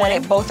session. I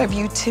wanted both of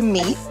you to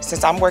meet,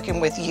 since I'm working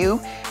with you,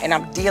 and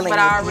I'm dealing with you. But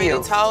I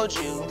already told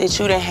you that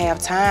you didn't have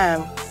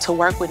time to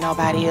work with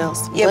nobody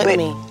else but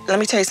me. Let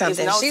me tell you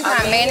something. She's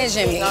not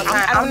managing me.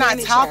 I'm not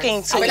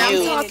talking to you. But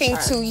I'm talking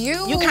to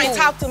you. You can't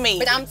talk to me.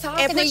 But I'm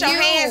talking and to you. put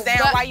your hands down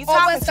while you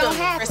talking to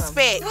me.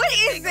 Respect. What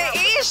is the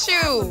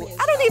issue?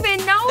 I don't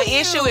even know The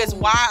issue is,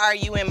 why are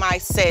you in my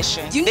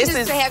session? You need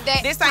to have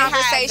that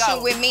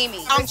conversation with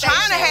Mimi. I'm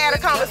trying to have a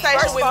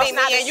conversation with Mimi,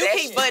 and you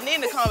keep butting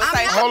in the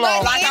conversation. Hold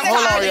on, like I'm hold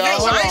on, talking to you.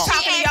 y'all. I ain't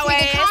talking to your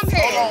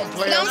ass.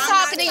 But I'm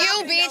talking to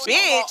you, bitch.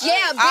 Bitch.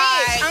 Yeah,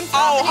 bitch. I'm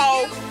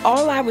talking to you.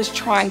 All I was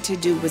trying to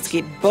do was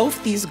get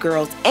both these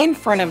girls in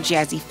front of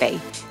Jazze Pha.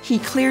 He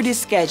cleared his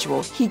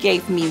schedule. He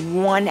gave me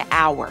 1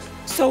 hour.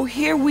 So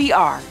here we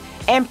are.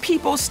 And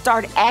people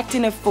start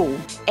acting a fool.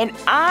 And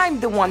I'm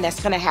the one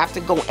that's gonna have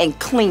to go and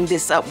clean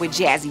this up with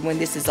Jazzy when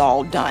this is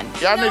all done.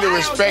 Y'all need to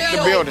respect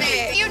the building.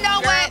 You know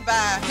what?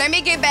 Let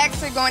me get back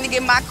to going to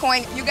get my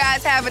coin. You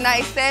guys have a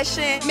nice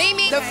session.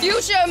 Mimi, the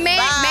future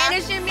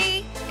managing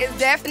me is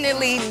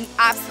definitely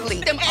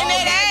obsolete. And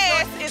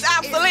that ass is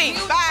obsolete.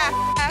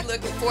 Bye.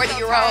 Looking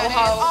 40-year-old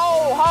hoe.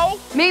 Oh,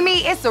 hoe.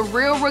 Mimi, it's a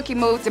real rookie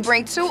move to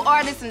bring 2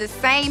 artists in the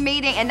same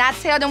meeting and not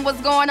tell them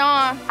what's going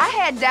on. I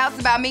had doubts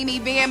about Mimi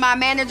being my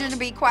manager, to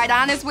be quite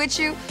honest with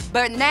you,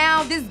 but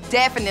now this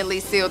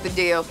definitely sealed the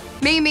deal.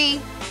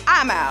 Mimi,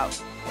 I'm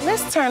out.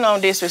 Let's turn on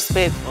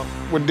disrespectful.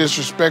 With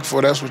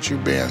disrespectful, that's what you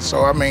been.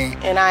 So, I mean...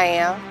 And I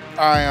am.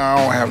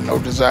 I don't have no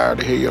desire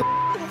to hear your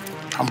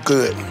I'm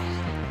good.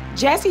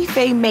 Jazze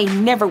Pha may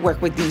never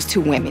work with these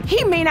 2 women.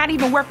 He may not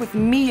even work with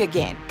me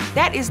again.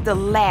 That is the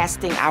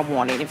last thing I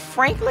wanted, and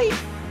frankly,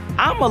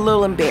 I'm a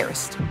little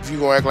embarrassed. If you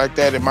gonna act like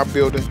that in my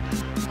building,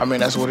 I mean,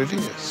 that's what it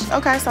is.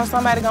 Okay, so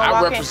somebody gonna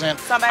walk in.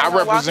 Somebody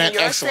gonna walk in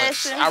your excellence.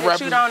 session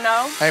that you don't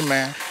know. Hey,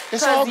 man,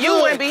 it's all good. You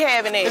wouldn't be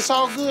having it. It's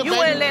all good, You baby.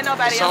 wouldn't let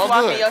nobody else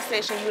walk in your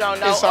session you don't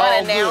know It's all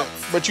good.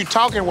 unannounced. But you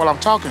talking while I'm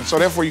talking, so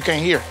therefore you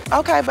can't hear.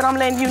 Okay, but I'm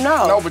letting you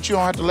know. No, but you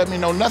don't have to let me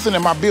know nothing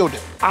in my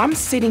building. I'm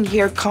sitting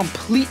here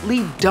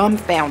completely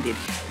dumbfounded.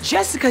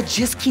 Jessica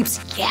just keeps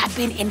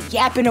yapping and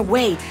yapping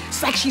away.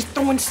 It's like she's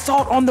throwing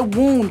salt on the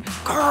wound.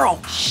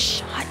 Girl,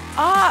 shut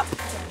up.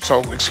 So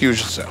excuse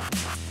yourself.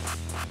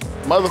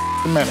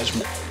 Motherfucking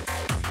management.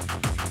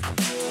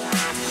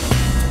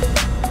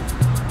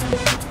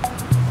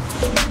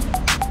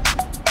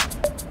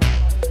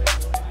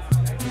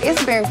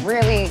 It's been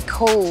really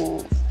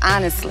cool,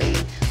 honestly,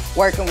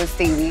 working with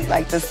Stevie.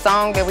 Like, the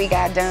song that we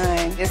got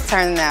done is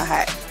turning out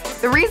hot.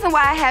 The reason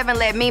why I haven't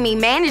let Mimi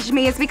manage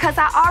me is because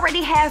I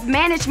already have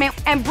management,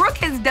 and Brooke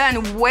has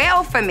done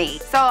well for me.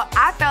 So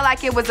I felt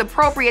like it was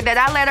appropriate that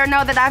I let her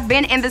know that I've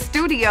been in the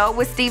studio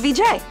with Stevie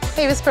J.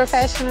 He was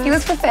professional. He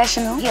was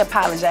professional. He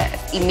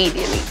apologized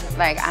immediately.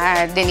 Like,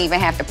 I didn't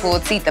even have to pull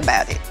teeth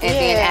about it. And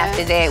then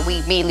after that, we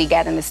immediately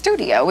got in the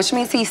studio, which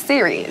means he's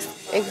serious.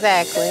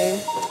 Exactly.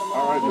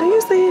 Do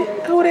you see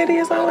who that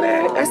is over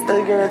there? That's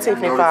the girl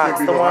Tiffany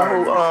Foxx, the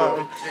one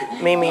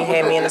who Mimi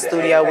had me in the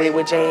studio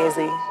with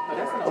Jazzy.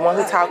 The one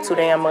who talked too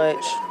damn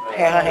much,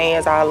 had her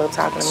hands all up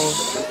talking to me.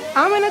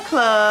 I'm in a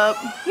club,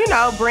 you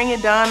know, bringing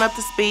Dawn up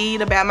to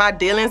speed about my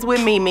dealings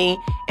with Mimi,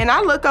 and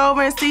I look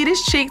over and see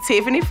this chick,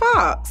 Tiffany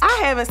Foxx. I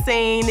haven't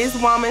seen this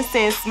woman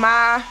since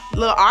my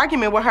little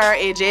argument with her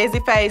at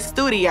Jazze Pha's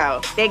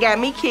studio. They got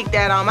me kicked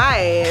out on my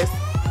ass.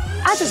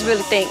 I just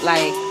really think,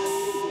 like,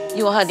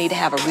 you and her need to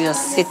have a real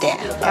sit down.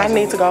 I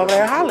need to go over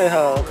there and holler at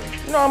her.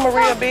 You know I'm a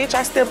real bitch.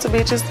 I step to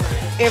bitches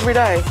every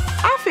day.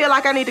 I feel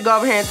like I need to go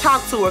over here and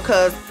talk to her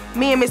because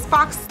me and Miss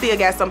Fox still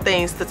got some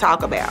things to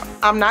talk about.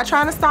 I'm not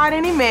trying to start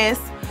any mess.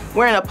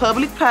 We're in a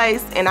public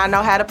place and I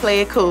know how to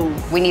play it cool.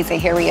 We need to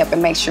hurry up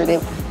and make sure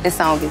that this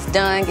song is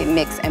done, get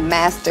mixed and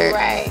mastered.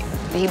 Right.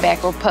 He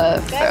back with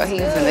Puff, so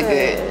he's in a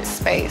good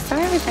space. So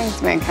everything's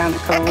been kind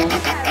of cool.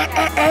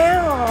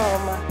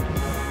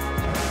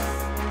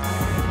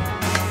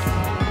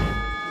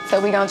 So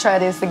we gonna try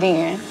this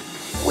again?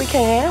 We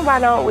can, why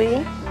don't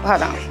we?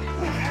 Hold on.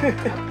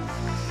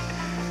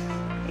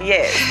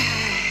 Yes.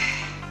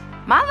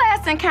 My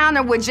last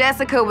encounter with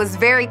Jessica was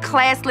very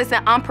classless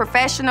and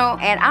unprofessional,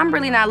 and I'm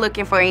really not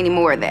looking for any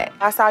more of that.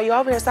 I saw you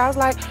over here, so I was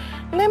like,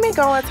 let me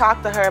go and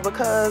talk to her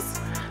because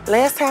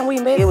last time we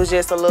met, it was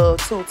just a little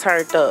too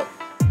turned up.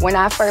 When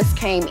I first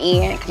came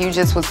in, you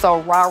just was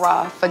so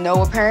rah-rah for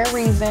no apparent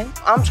reason.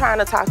 I'm trying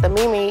to talk to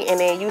Mimi, and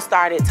then you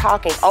started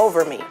talking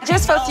over me.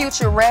 Just for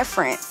future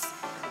reference,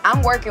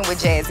 I'm working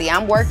with Jazzy,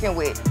 I'm working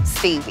with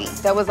Stevie.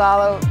 That was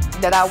all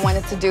that I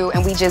wanted to do,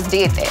 and we just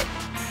did that.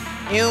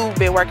 You've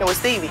been working with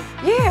Stevie?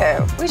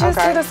 Yeah, we just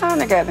did a song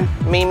together.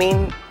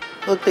 Mimi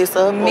hooked this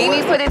up?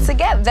 Mimi put it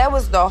together. That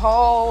was the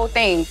whole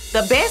thing.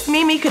 The best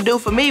Mimi could do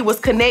for me was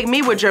connect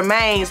me with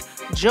Jermaine's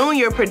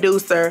junior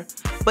producer,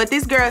 But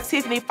this girl,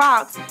 Tiffany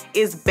Foxx,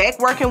 is back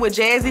working with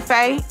Jazze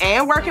Pha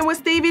and working with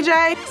Stevie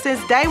J.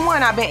 Since day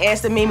one, I've been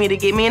asking Mimi to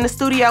get me in the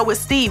studio with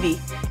Stevie,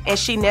 and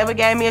she never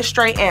gave me a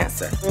straight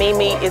answer.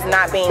 Mimi is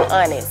not being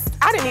honest.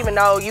 I didn't even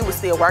know you was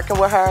still working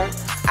with her.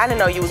 I didn't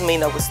know you was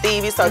meeting up with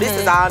Stevie, so this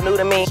is all new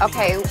to me.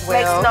 Okay,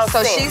 well, Makes no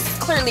so sense. she's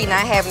clearly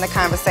not having the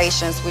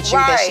conversations with you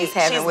that she's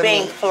having with me.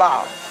 She's being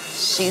flawed.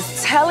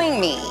 She's telling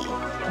me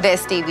that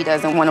Stevie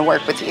doesn't want to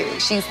work with you.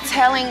 She's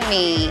telling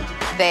me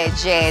that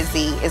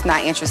Jazze is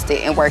not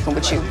interested in working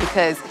with you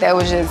because there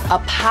was just a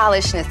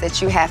polishness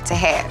that you have to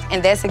have.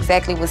 And that's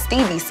exactly what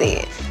Stevie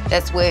said.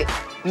 That's what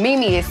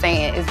Mimi is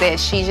saying, is that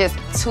she's just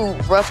too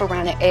rough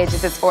around the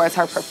edges as far as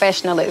her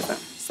professionalism.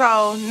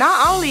 So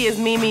not only is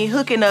Mimi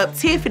hooking up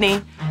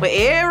Tiffany with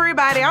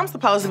everybody I'm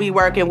supposed to be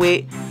working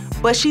with,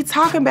 but she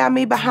talking about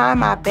me behind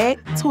my back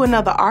to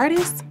another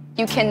artist?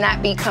 You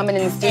cannot be coming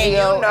in the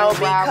studio and you know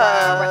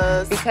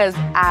because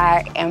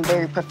I am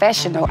very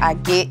professional. I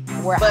get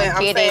where I'm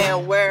getting.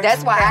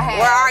 That's why I have.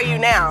 Where are you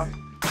now?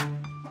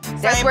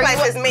 That's Same where place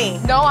you as me.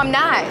 No, I'm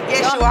not.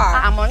 Yes, no, you are.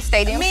 I'm on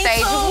stadium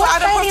stage. I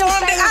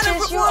done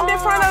performed in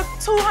front of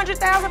 200,000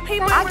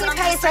 people. I get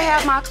paid to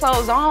have my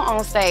clothes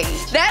on stage.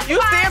 That's you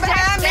stand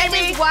behind that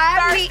me, is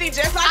why thirsty,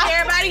 just like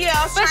everybody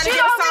else, but trying to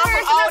you get a don't song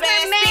from old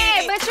ass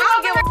Stevie. But you I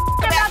don't don't give a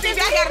about Stevie.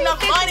 I got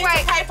enough money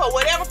to pay for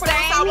whatever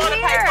producer I want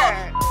to pay for.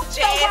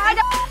 Jazze,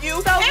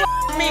 you, and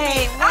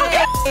Mimi. I don't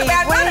give a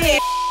about none of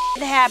this.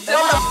 This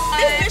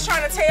bitch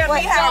trying to tell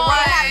me how to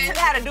run,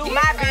 how to do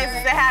my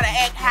business, and how to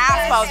act, how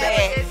I'm supposed to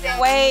act.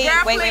 Wait. You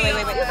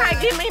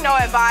can't give me no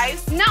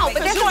advice. No,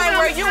 but you ain't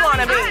where you want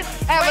to be.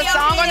 I have a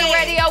song on the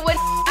radio with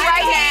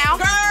right now.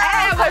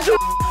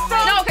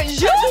 Girl, no, cause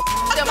you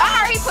them. I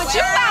heard he put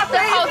you out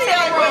the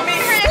hotel room.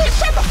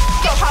 Shut the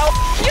f up, hoe.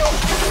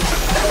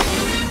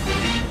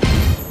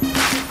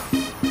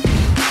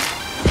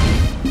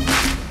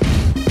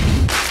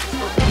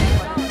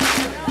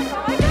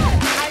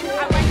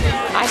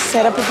 I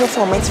set up a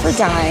performance for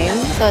Dime.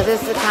 So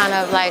this is kind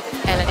of like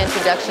an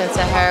introduction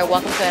to her.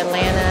 Welcome to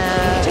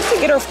Atlanta. Just to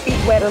get her feet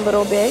wet a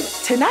little bit.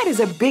 Tonight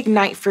is a big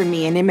night for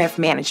me in MF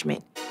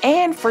Management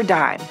and for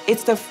Dime.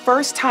 It's the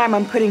first time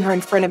I'm putting her in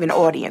front of an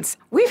audience.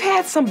 We've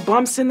had some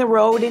bumps in the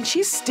road and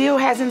she still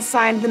hasn't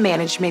signed the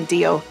management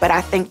deal, but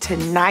I think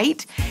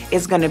tonight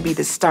is gonna be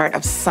the start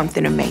of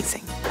something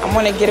amazing. I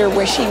wanna get her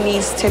where she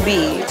needs to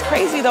be. It's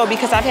crazy though,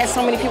 because I've had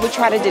so many people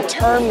try to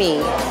deter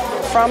me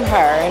from her,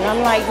 and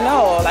I'm like,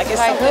 no, like it's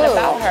like something who?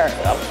 about her.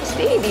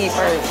 Stevie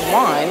for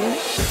one.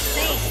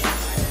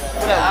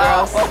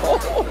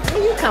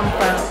 Where you come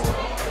from?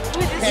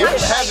 You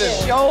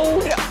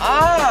showed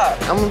up.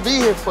 I'm gonna be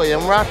here for you.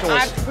 I'm rocking with you.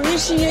 I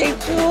appreciate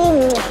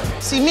you.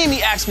 See,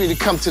 Mimi asked me to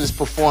come to this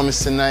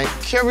performance tonight.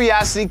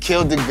 Curiosity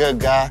killed the good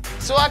guy,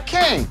 so I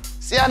came.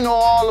 See, I know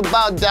all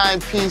about dime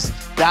piece,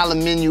 dollar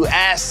menu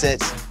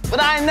assets, but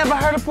I ain't never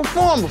heard her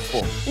perform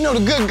before. You know,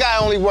 the good guy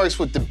only works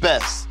with the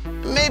best.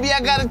 Maybe I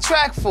got a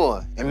track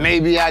for her, and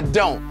maybe I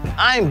don't.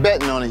 I ain't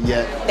betting on it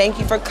yet. Thank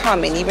you for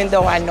coming, even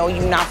though I know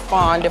you're not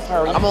fond of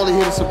her. I'm only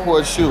here to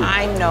support you.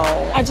 I know.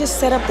 I just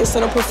set up this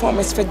little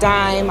performance for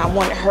Dime. I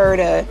wanted her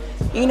to,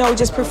 you know,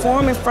 just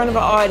perform in front of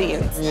an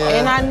audience. Yeah.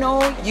 And I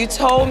know you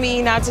told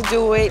me not to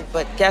do it,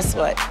 but guess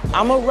what?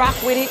 I'm gonna rock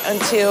with it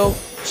until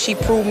she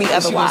proved me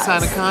otherwise. She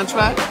gonna sign a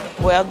contract?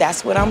 Well,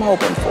 that's what I'm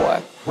hoping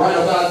for. Right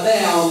about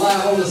now,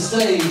 live on the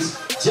stage,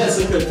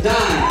 Jessica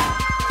Dime.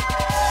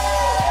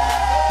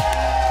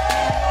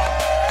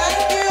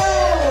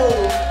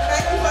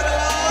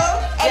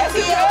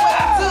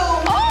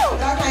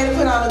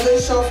 On a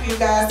good show for you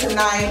guys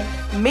tonight.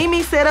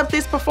 Mimi set up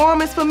this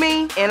performance for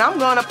me, and I'm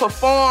gonna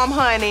perform,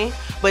 honey.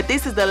 But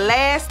this is the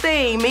last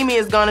thing Mimi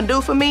is gonna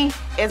do for me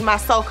as my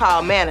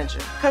so-called manager.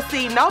 Cause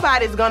see,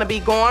 nobody's gonna be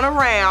going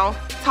around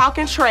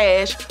talking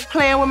trash,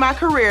 playing with my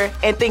career,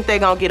 and think they're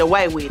gonna get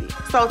away with it.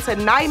 So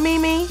tonight,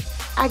 Mimi,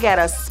 I got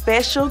a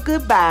special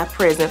goodbye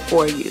present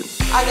for you.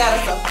 I got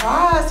a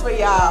surprise for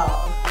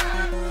y'all.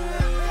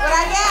 What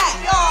I got,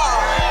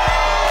 y'all?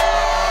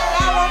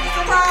 Y'all want the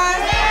surprise?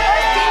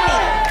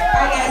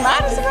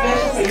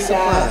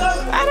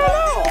 I don't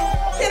know.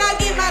 Can I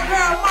get my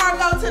girl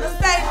Margot to the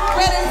stage,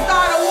 ready to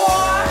start a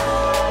war?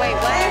 Wait,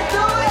 what? Let's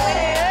do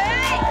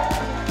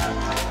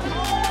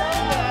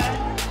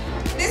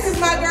it. This is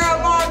my girl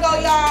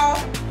Margot, y'all.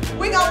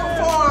 We gonna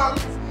perform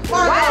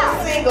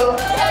Margot's single.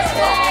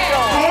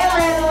 Hey,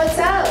 Atlanta, what's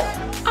up?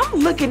 I'm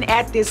looking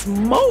at this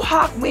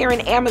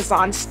mohawk-wearing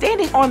Amazon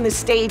standing on the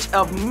stage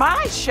of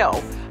my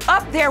show,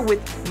 up there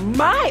with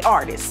my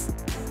artists.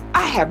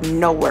 I have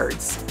no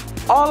words.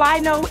 All I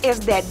know is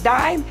that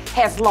Dime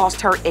has lost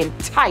her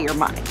entire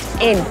mind.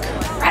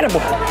 Incredible.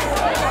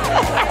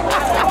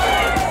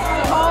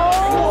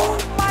 Oh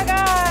my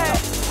God.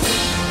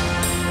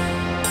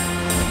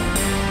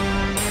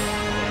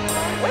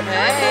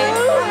 Hey.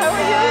 How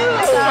are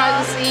you?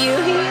 Surprised to see you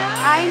here.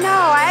 I know.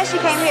 I actually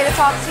came here to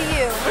talk to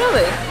you.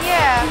 Really?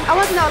 Yeah. I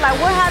want to know, like,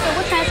 what happened?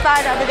 What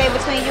transpired the other day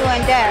between you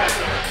and Dad?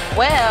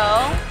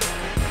 Well,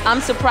 I'm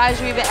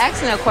surprised you're even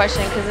asking that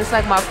question because it's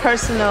like my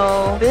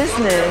personal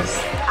business.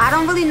 I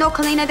don't really know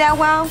Kalina that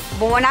well,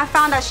 but when I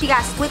found out she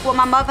got split with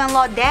my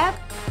mother-in-law, Deb,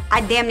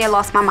 I damn near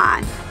lost my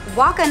mind.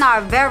 Walker and I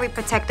are very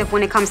protective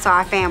when it comes to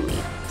our family.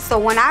 So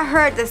when I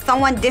heard that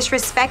someone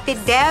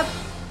disrespected Deb,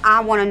 I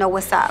want to know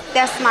what's up.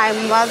 That's my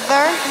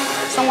mother.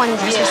 Someone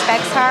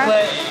disrespects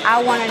her.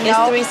 I want to know.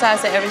 There's three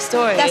sides to every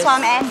story. That's why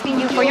I'm asking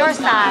you for your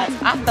side.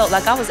 I felt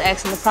like I was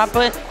asking the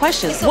proper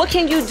questions. What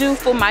can you do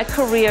for my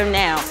career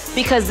now?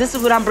 Because this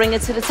is what I'm bringing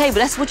to the table.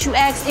 That's what you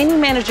ask any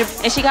manager.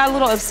 And she got a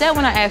little upset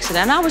when I asked her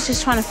that. And I was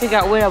just trying to figure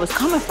out where I was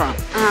coming from.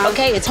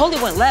 Okay, it totally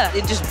went left.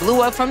 It just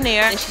blew up from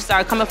there and she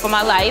started coming for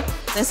my life.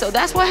 And so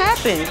that's what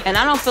happened. And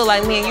I don't feel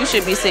like me and you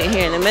should be sitting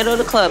here in the middle of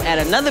the club at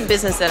another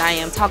business that I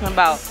am talking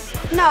about.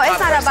 No, it's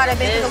not about a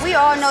business. We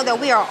all know that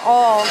we are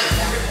all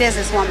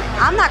businesswomen.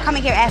 I'm not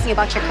coming here asking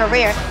about your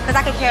career because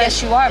I could care.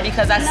 Yes, you are,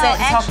 because I said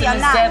talking to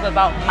Ms. Deb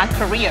about my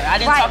career. I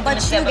didn't talk to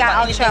Ms. Deb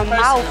about anything personal. But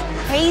you got out your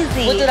mouth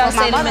crazy. What did I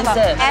say to Ms.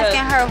 Deb?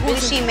 Asking her who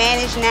she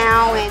managed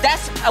now. And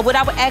that's what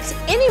I would ask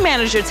any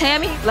manager,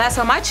 Tammy. Last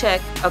time I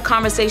checked, a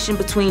conversation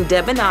between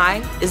Deb and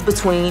I is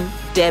between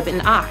Deb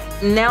and I.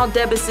 Now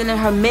Deb is sending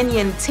her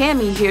minion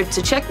Tammy here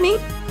to check me.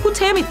 Who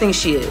Tammy thinks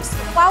she is?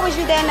 Why was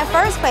you there in the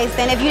first place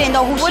then if you didn't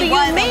know who she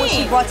was and what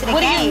she brought to the game?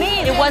 What do you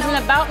mean? It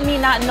wasn't about me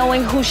not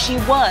knowing who she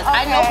was.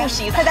 I know who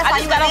she is. I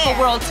just got off a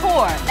world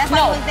tour. That's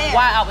why you was there.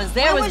 Why I was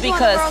there was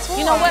because,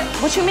 you know what?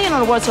 What you mean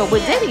on a world tour?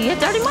 With Diddy, get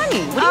dirty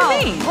money. What do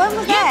you mean? What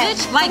was that? Yeah,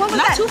 bitch, like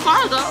not too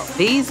far ago.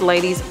 These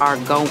ladies are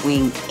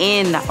going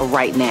in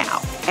right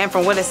now. And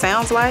from what it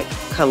sounds like,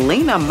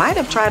 Kalina might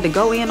have tried to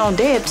go in on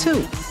Deb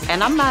too.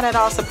 And I'm not at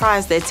all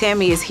surprised that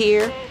Tammy is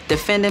here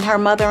defending her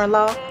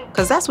mother-in-law,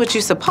 because that's what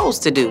you're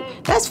supposed to do.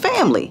 That's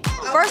family.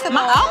 First of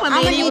all, I'm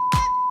gonna need you to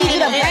bring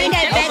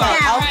that back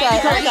down. Okay.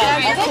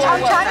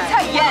 I'm trying to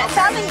tell you. I'm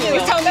telling you.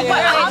 You told me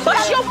what?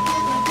 What's your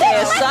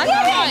ass, son?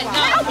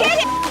 I'll get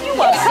it. You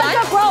want son? Touch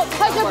your bro.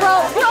 Touch your bro.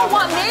 You don't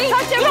want me?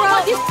 Touch your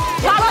bro.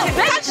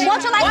 Bitch.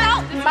 Want your lights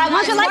out?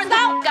 Want your lights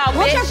out?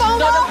 Want your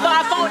phone off? No,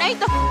 the phone ain't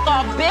the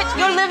off, bitch.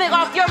 You're living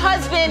off your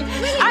husband.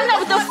 I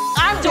know what the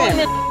I'm doing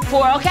this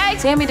for, okay?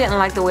 Tammy didn't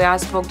like the way I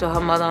spoke to her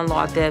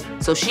mother-in-law, Deb,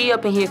 so she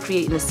up in here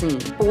creating a scene.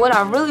 But what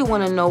I really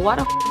want to know, why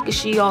the is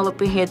she all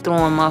up in here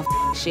throwing my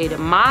shade at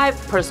my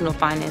personal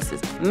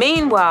finances?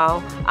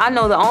 Meanwhile, I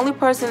know the only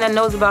person that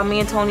knows about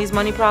me and Tony's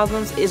money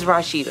problems is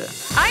Rashida.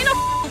 I ain't no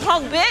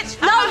punk bitch.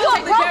 No,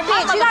 you're a broke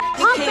bitch. You got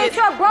punk bitch,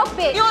 you're a broke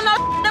bitch. You don't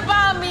know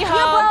about me, ho.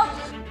 You're broke.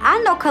 I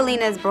know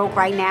Kalina is broke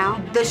right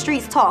now. The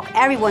streets talk.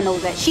 Everyone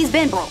knows that. She's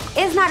been broke.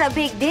 It's not a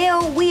big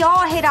deal. We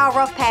all hit our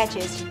rough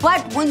patches.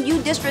 But when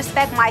you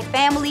disrespect my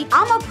family,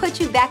 I'm gonna put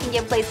you back in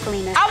your place,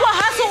 Kalina. I will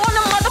hustle on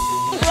the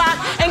motherfucking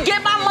block and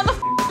get my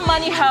motherfucking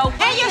money, ho.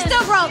 And you're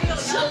still broke.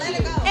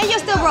 And you're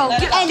still broke.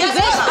 And the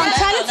bitch, I'm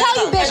trying to tell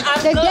you, bitch,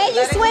 the day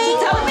you swing,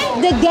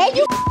 the day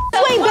you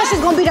swing, bitch,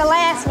 is gonna be the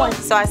last one.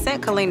 So I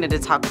sent Kalina to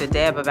talk to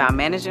Deb about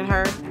managing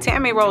her.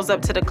 Tammy rolls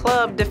up to the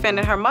club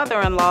defending her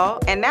mother-in-law,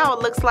 and now it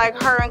looks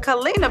like her and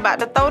Kalina about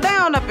to throw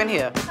down up in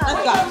here.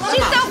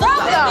 She's still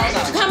broke though.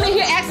 Come in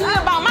here asking me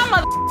about my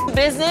motherfucking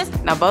business.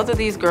 Now both of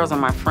these girls are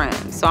my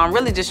friends, so I'm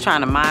really just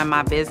trying to mind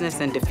my business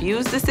and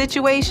diffuse the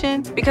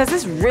situation because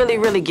it's really,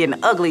 really getting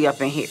ugly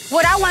up in here.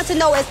 What I want to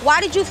know is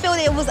why did you feel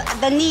that it was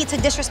the need to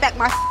disrespect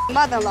my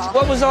mother-in-law?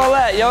 What was all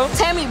that, yo?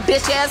 Tammy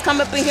bitch ass come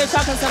up in here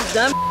talking some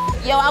dumb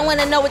Yo, I want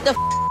to know what the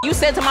you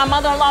said to my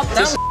mother-in-law.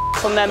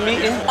 From that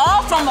meeting?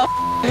 All from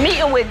a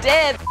meeting with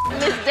Deb,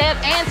 Miss Deb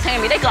and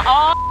Tammy. They can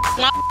all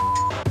my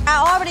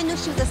I already knew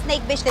she was a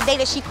snake bitch the day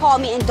that she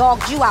called me and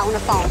dogged you out on the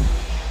phone.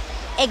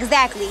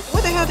 Exactly.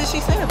 What the hell did she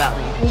say about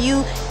me?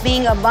 You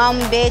being a bum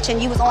bitch and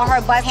you was on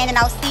her butt handing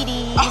out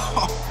CDs.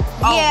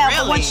 Yeah, really?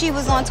 But when she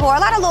was on tour, a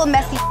lot of little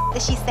messy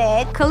that she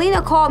said.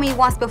 Kalina called me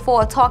once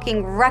before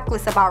talking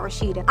reckless about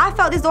Rashida. I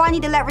felt as though I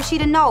need to let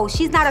Rashida know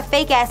she's not a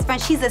fake-ass friend,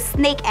 she's a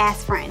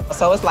snake-ass friend.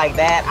 So it's like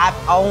that.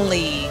 I've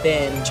only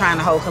been trying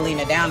to hold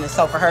Kalina down, and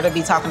so for her to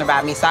be talking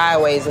about me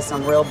sideways is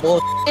some real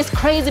bullshit. It's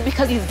crazy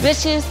because these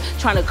bitches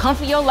trying to come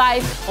for your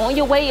life on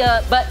your way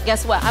up, but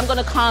guess what? I'm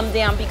gonna calm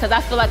down because I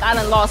feel like I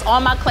done lost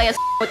all my class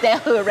with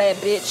that hood rat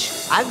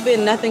bitch. I've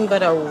been nothing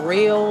but a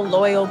real,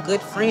 loyal,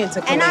 good friend to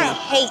Kalina. And I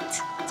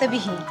hate to be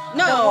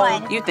the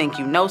one. You think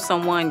you know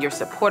someone, you're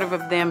supportive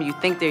of them, you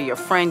think they're your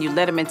friend, you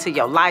let them into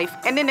your life,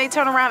 and then they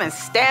turn around and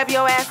stab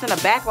your ass in the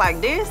back like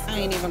this? I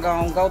ain't even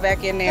gonna go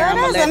back in there. I'm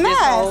gonna let this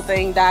whole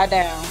thing die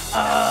down.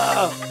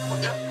 Hello.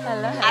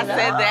 I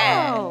said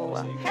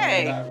that.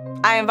 Hey.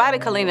 I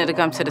invited Kalina to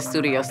come to the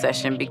studio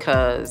session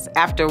because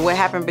after what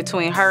happened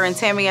between her and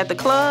Tammy at the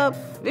club,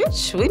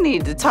 bitch, we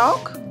need to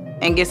talk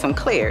and get some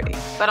clarity.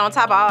 But on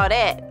top of all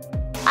that,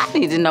 I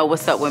need to know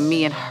what's up with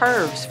me and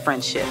her's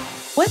friendship.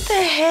 What the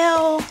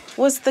hell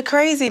was the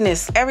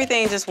craziness?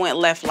 Everything just went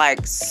left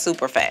like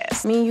super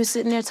fast. Me and you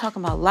sitting there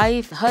talking about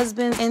life,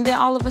 husbands, and then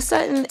all of a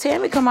sudden,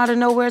 Tammy come out of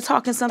nowhere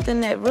talking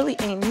something that really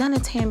ain't none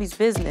of Tammy's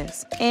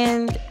business.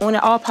 And when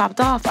it all popped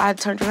off, I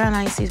turned around,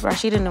 I ain't see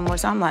Rashida no more,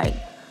 so I'm like,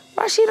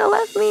 Rashida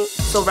left me.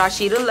 So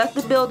Rashida left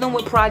the building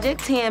with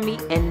Project Tammy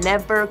and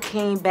never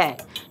came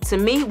back. To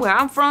me, where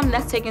I'm from,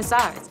 that's taking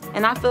sides.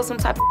 And I feel some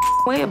type of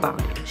way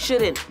about it.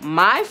 Shouldn't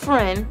my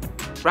friend,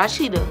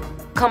 Rashida,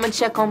 come and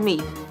check on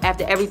me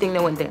after everything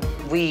that went down?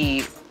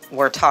 We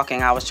were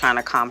talking, I was trying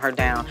to calm her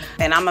down.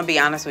 And I'm gonna be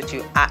honest with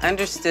you, I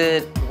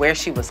understood where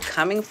she was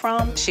coming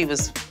from. She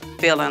was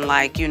feeling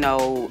like, you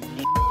know,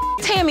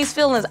 Tammy's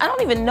feelings, I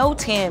don't even know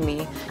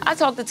Tammy. I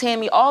talked to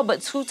Tammy all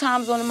but 2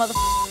 times on the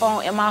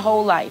phone in my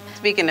whole life.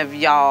 Speaking of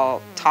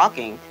y'all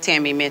talking,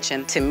 Tammy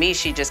mentioned to me,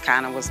 she just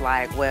kind of was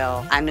like,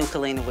 well, I knew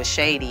Kalina was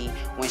shady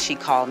when she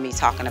called me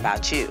talking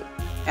about you.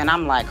 And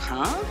I'm like,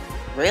 huh?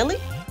 Really?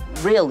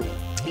 Really?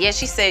 Yeah,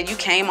 she said you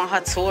came on her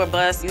tour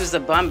bus, you was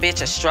a bum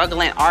bitch, a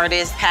struggling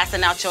artist,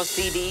 passing out your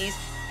CDs.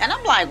 And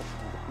I'm like,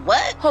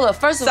 what? Hold up,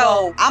 first of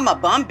all. So I'm a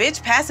bum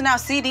bitch passing out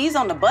CDs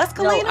on the bus,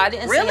 Kalina? No, I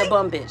didn't say a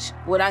bum bitch.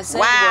 What I said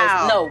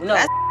Wow. was, no.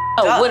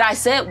 What I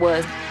said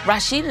was,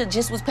 Rashida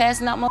just was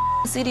passing out my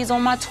CDs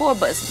on my tour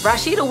bus.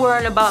 Rashida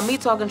worrying about me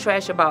talking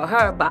trash about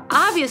her, but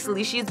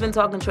obviously she's been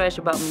talking trash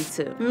about me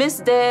too. Miss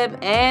Deb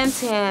and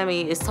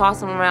Tammy is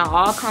tossing around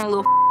all kind of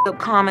little up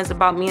comments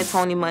about me and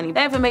Tony Money.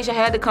 That information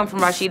had to come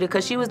from Rashida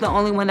because she was the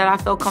only one that I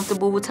felt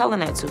comfortable with telling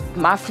that to.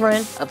 My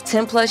friend of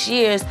 10+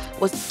 years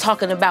was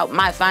talking about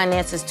my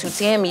finances to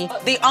Tammy.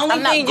 The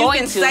only thing you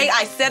can say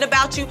I said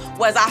about you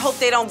was I hope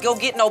they don't go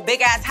get no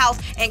big ass house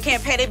and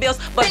can't pay their bills.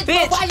 But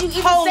bitch,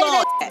 hold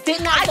on.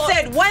 I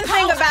said one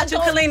thing about you,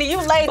 Kalina. You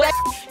laid that,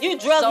 you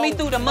drugged me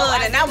through the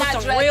mud, and that was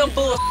some real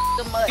bullshit.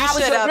 You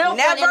should have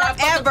never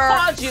ever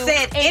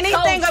said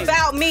anything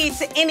about me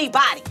to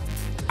anybody.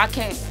 I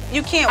can't.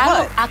 You can't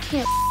what? I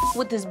can't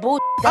with this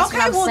bullshit. That's okay,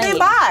 what I'm well saying. then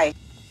bye.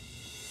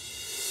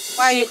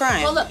 Why are you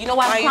crying? Well, look, you know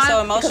why I'm are crying? you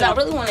so emotional? Because I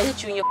really want to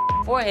hit you in your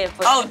forehead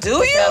for Oh, do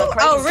you?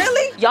 Oh,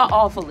 really? Y'all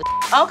all full of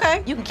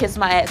Okay. You can kiss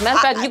my ass. Matter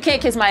of fact, you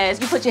can't kiss my ass.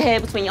 You put your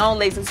head between your own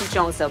legs and suit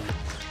your own self.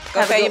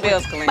 Go pay your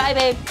bills, Kalina. Bye,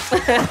 babe.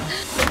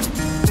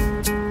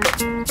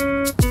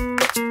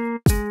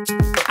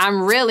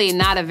 I'm really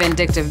not a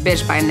vindictive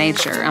bitch by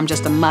nature. I'm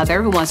just a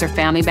mother who wants her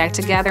family back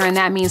together, and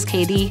that means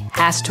KD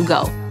has to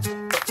go.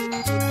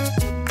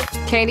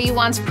 KD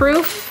wants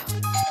proof.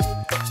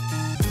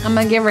 I'm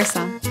gonna give her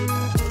some.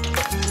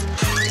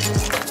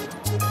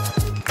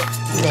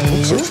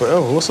 Took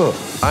forever. What's up?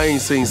 I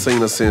ain't seen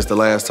her since the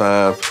last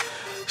time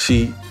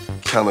she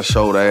kind of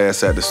showed her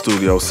ass at the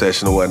studio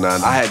session or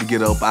whatnot. I had to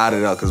get up out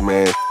of there because,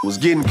 man, it was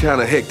getting kind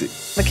of hectic.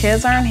 The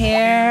kids aren't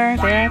here.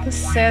 They're at the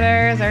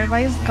sitters.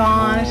 Everybody's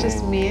gone. It's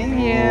just me and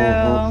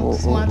you.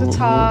 Just wanted to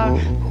talk.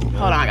 Hold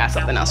on, I got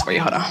something else for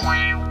you. Hold on.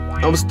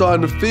 I'm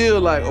starting to feel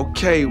like,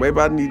 okay, maybe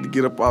I need to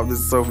get up off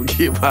this sofa and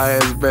get my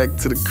ass back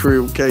to the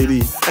crib,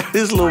 KD.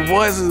 This little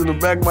voices in the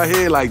back of my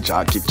head like,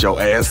 Joc, get your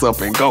ass up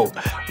and go.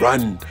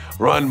 Run,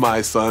 run,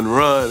 my son,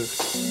 run.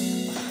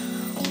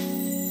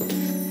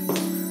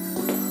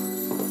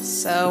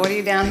 So, what are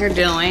you down here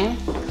doing?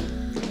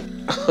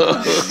 What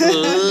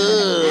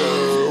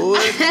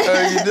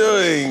are you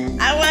doing?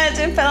 I wanted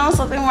to put on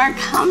something more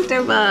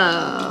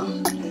comfortable.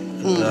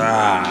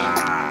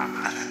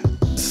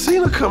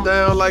 Seen her come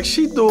down like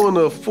she doing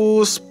a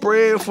full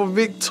spread for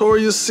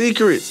Victoria's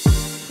Secrets.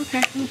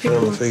 Okay.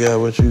 Trying to figure out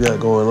what you got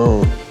going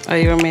on. Oh,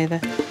 you want me to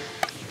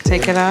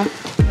take it off?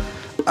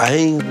 I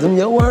ain't, them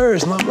your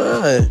words, not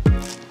mine.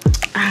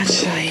 I'll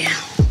show you.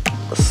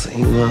 I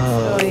seen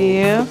her. Show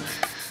you.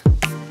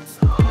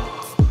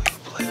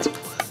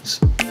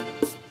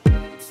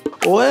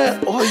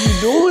 What are you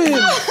doing?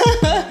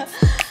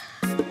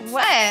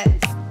 What?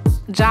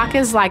 Joc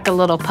is like a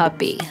little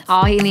puppy.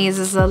 All he needs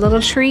is a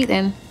little treat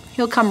and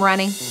he'll come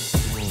running.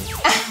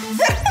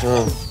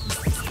 Turn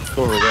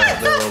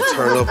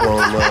up on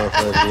my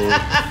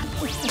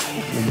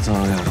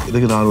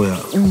Look at all the way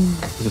out.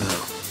 Look at that.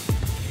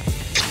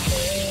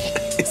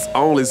 It's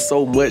only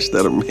so much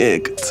that a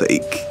man could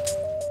take.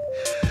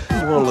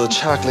 You want a little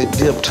chocolate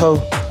dip toe?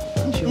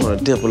 You want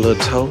to dip a little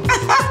toe? You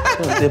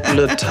want to dip a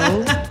little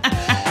toe?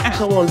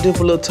 I want to dip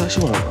a little toe. She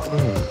want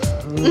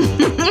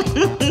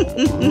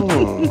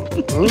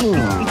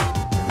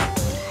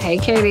Hey,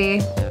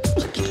 Katie.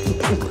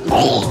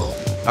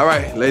 All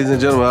right, ladies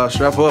and gentlemen, I'll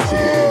strap up.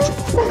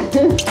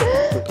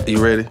 You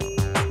ready?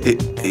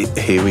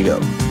 Here we go.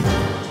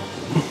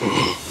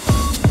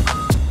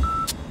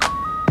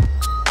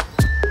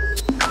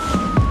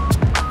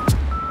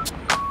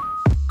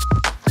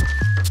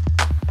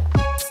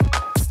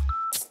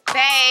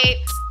 Babe.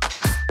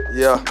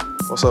 Yeah,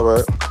 what's up,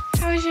 man?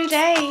 How was your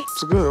day?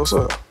 It's good, what's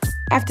up?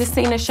 After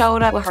Cena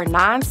showed up with her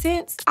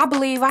nonsense, I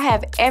believe I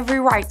have every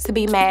right to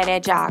be mad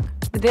at Joc.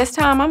 But this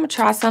time, I'm gonna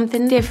try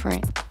something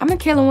different. I'm gonna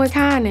kill him with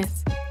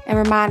kindness and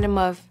remind him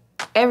of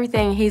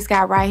everything he's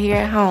got right here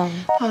at home.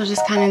 I was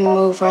just kind of in the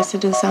mood for us to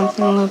do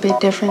something a little bit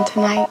different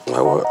tonight.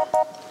 Like what?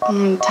 I'm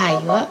gonna tie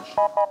you up.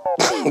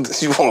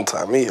 You won't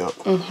tie me up.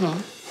 Mm-hmm.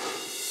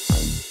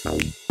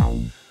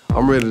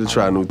 I'm ready to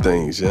try new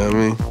things, you know what I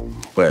mean?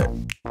 But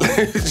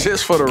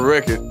just for the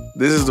record,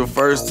 this is the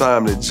first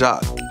time that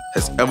Joc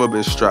has ever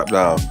been strapped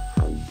down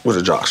with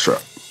a jock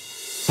strap.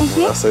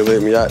 When I say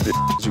let me out this,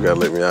 you gotta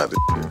let me out this.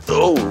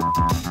 Oh.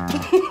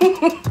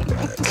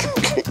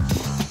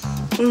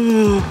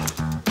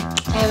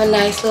 And have a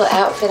nice little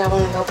outfit I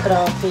want to go put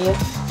on for you.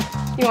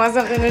 You want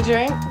something to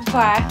drink?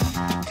 Why?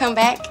 Come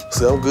back?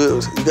 See, I'm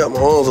good. You got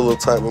my arms a little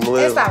tight, but my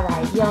legs. It's all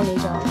right. You don't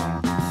need your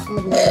arms. I'm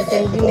gonna do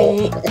everything you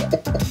need.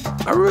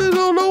 I really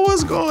don't know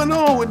what's going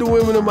on with the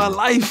women in my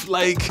life.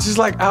 Like, just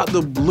like out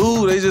the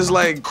blue, they just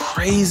like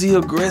crazy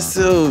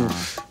aggressive.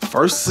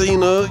 First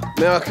Cena,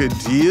 now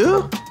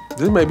Kadia.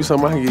 This may be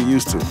something I can get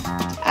used to.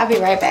 I'll be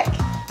right back.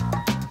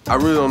 I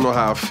really don't know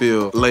how I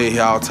feel laying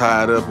here all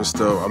tied up and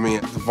stuff. I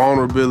mean, the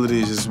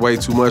vulnerability is just way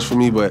too much for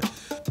me, but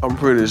I'm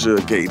pretty sure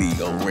KD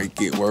gonna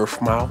make it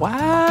worth my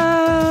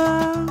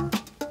while.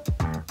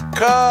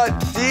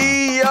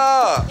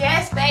 Kadia!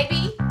 Yes,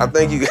 baby? I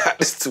think you got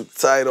this too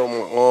tight on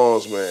my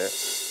arms, man.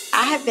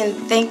 I have been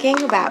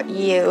thinking about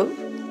you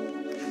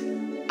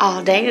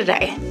all day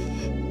today.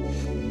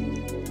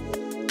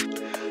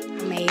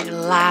 I made a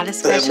lot of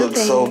special That looks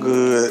things so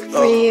good.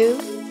 for you.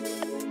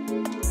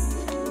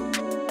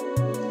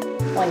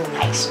 One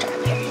nice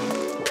strawberry.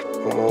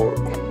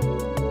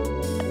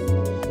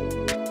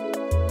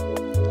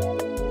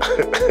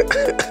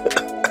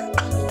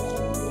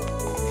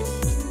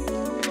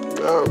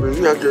 Oh, man,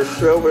 you got your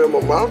strawberry in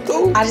my mouth,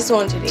 though? I just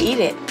wanted you to eat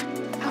it.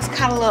 I was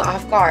caught a little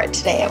off guard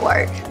today at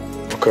work.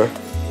 Okay.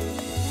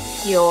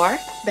 Your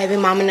baby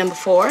mama number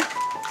 4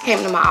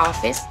 came to my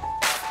office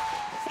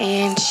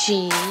and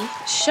she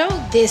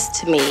showed this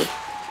to me.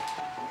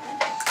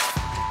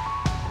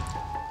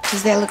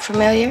 Does that look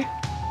familiar?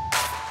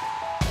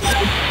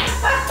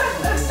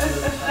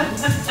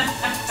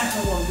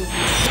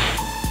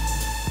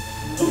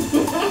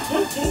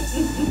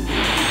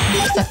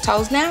 You stuck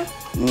toes now?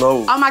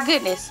 No. Oh my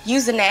goodness,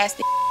 you's a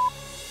nasty.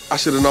 I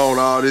should have known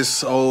all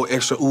this old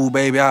extra, ooh,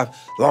 baby, I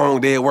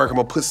long day at work, I'm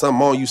gonna put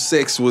something on you,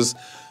 sex was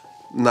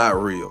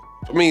not real.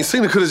 I mean,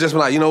 Cena could have just been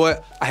like, you know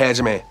what? I had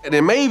your man. And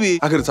then maybe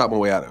I could have talked my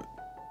way out of it.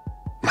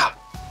 Nah,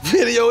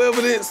 video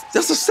evidence,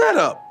 that's a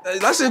setup.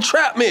 That's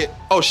entrapment.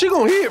 Oh, she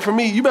gonna hear it from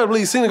me. You better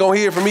believe Cena gonna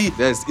hear it from me.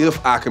 That's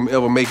if I can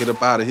ever make it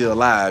up out of here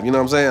alive. You know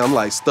what I'm saying? I'm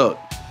like stuck.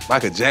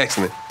 Michael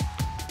Jackson.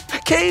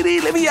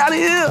 Katie, let me out of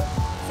here.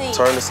 See.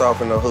 Turn this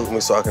off and hook me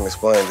so I can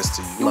explain this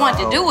to you. You want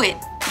to do it,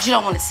 but you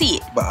don't want to see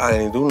it. But I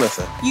didn't do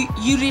nothing.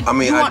 You did. I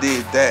mean, I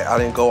did that. I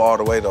didn't go all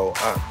the way, though.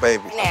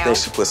 Baby, I Now. think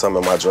she put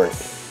something in my drink.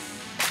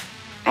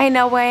 Ain't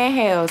no way in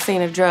hell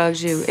Cena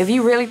drugs you. If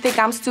you really think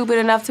I'm stupid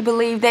enough to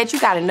believe that, you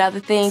got another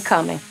thing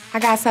coming. I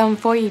got something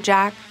for you,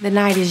 Joc. The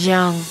night is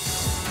young.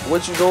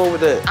 What you doing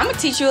with that? I'm gonna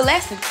teach you a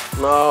lesson.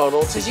 No,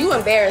 don't teach Because you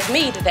embarrassed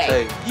me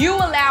today. You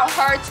allowed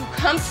her to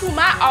come to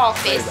my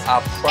office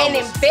and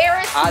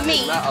embarrass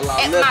me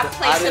at my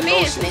place of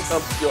business.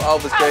 Come to your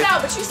office, Oh no,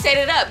 but you set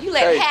it up. You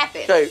let it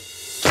happen. Okay,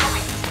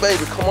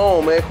 baby, come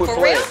on, man. Quit For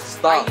playing. real?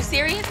 Stop. Are you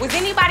serious? Was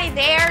anybody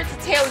there to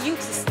tell you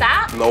to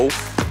stop? No.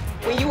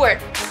 When you were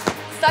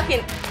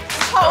sucking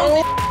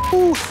toes?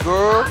 Ooh,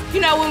 girl. You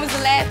know when was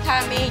the last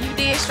time me and you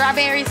did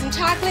strawberries and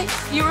chocolate?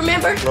 You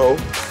remember? No.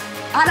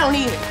 I don't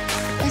either.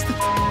 That's the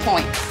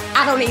point.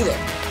 I don't either.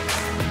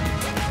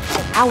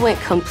 I went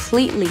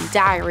completely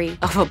Diary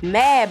of a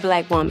Mad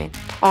Black Woman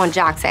on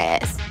Joc's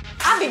ass.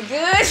 I've been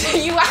good to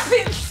you. I've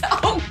been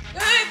so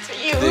good to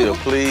you. Deal,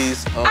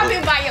 please. I've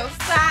been by your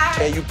side.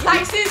 Can you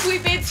like since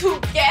we've been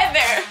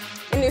together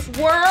in this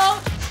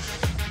world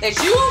that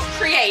you've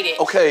created.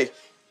 Okay.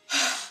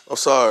 I'm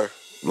sorry.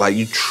 Like,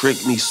 you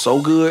tricked me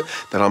so good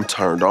that I'm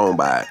turned on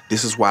by it.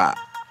 This is why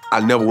I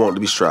never wanted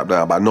to be strapped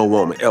down by no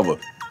woman, ever.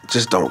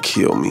 Just don't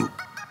kill me.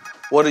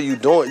 What are you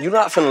doing? You're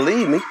not finna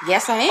leave me.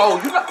 Yes, I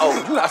am. You're not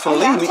finna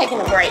leave me. I'm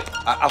taking a break.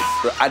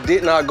 I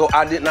did not go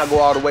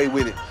all the way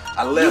with it.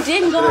 I left. You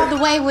didn't go all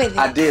the way with it.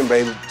 I didn't,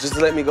 baby. Just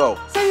let me go.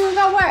 So you gonna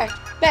go where?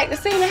 Back to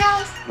Cena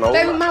house? No.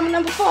 Baby mama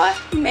number 4?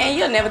 Man,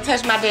 you'll never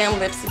touch my damn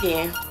lips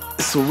again.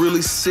 It's a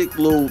really sick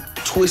little,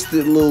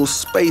 twisted little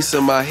space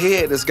in my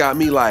head that's got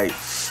me like,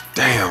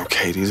 damn,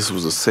 Katie, this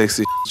was the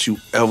sexiest shit you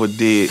ever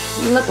did.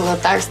 You look a little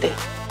thirsty.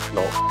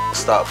 No,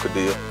 stop,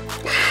 Kadia.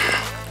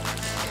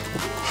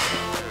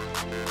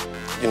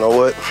 You know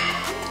what?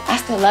 I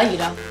still love you,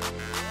 though.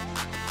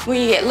 When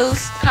you get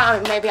loose,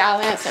 call me, maybe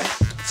I'll answer.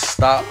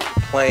 Stop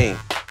playing.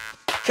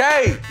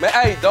 Kay,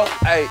 man,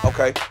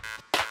 okay.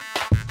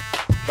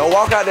 Don't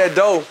walk out that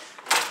door.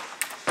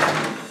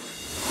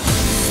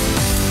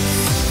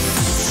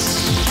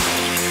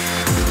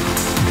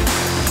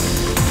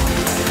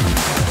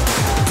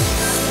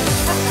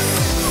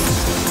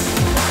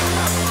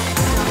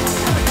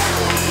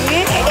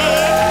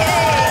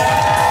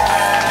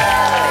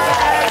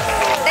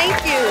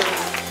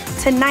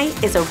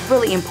 Tonight is a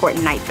really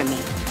important night for me.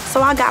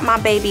 So I got my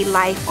baby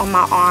Life on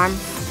my arm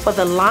for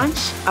the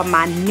launch of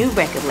my new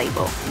record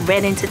label,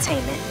 Red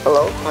Entertainment.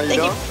 Hello, how you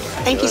doing?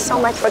 Thank you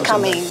so much for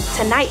coming.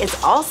 Tonight is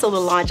also the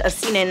launch of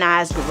Cena and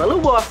I's Guerrilla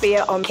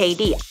Warfare on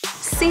KD.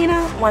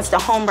 Cena wants the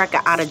home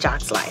record out of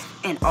Joc's life.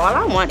 And all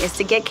I want is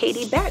to get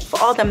KD back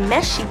for all the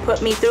mess she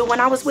put me through when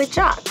I was with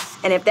Joc.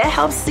 And if that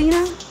helps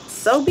Cena,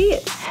 so be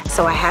it.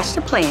 So I hatched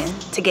a plan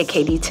to get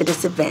KD to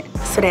this event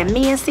so that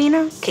me and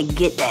Cena could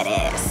get that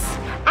ass.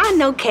 I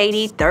know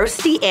Katie,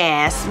 thirsty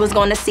ass, was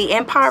gonna see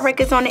Empire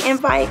Records on the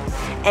invite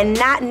and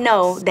not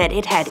know that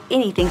it had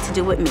anything to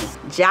do with me.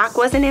 Joc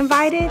wasn't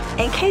invited,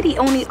 and Katie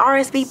only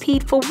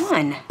RSVP'd for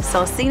one.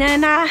 So Cena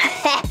and I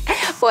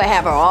will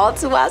have her all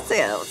to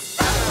ourselves.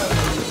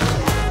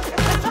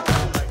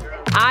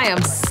 I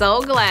am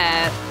so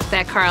glad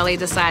that Carly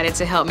decided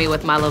to help me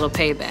with my little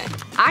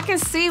payback. I can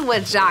see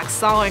what Joc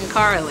saw in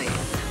Carly.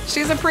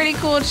 She's a pretty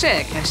cool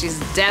chick, and she's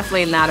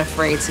definitely not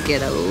afraid to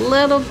get a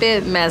little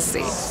bit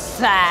messy.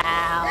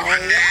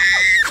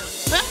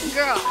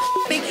 Girl,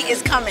 Biggie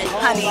is coming,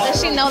 honey.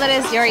 Does she know that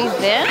it's your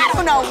event? I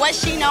don't know what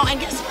she know, and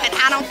guess what?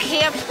 I don't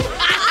care.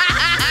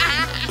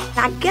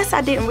 I guess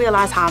I didn't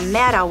realize how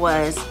mad I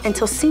was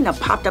until Cena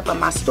popped up at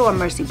my store,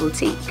 Mercy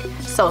Boutique.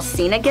 So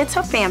Cena gets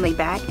her family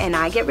back, and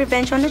I get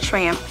revenge on the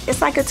tramp.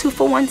 It's like a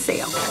 2-for-1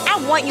 sale.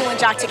 I want you and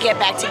Joc to get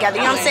back together,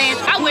 you know what I'm saying?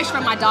 I wish for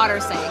my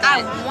daughter's sake.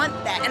 I want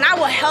that, and I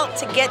will help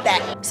to get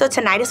that. So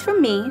tonight is for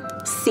me,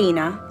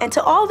 Cena, and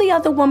to all the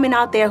other women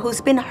out there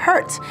who's been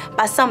hurt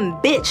by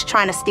some bitch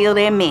trying to steal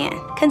their man.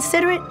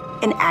 Consider it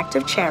an act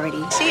of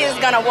charity. She is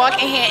gonna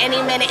walk in here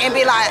any minute and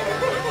be like,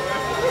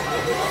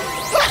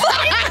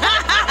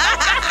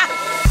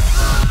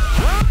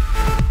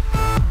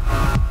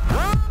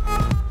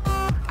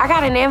 I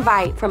got an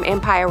invite from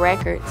Empire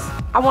Records.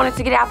 I wanted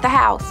to get out the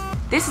house.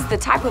 This is the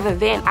type of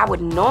event I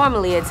would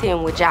normally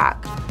attend with Joc.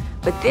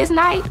 But this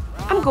night,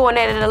 I'm going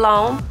at it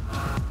alone.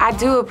 I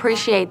do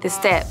appreciate the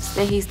steps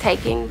that he's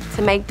taking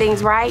to make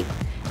things right,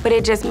 but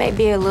it just may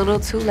be a little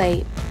too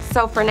late.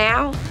 So for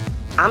now,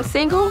 I'm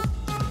single.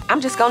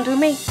 I'm just gonna do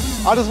me.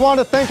 I just want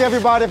to thank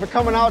everybody for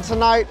coming out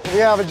tonight. We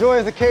have a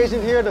joyous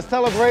occasion here to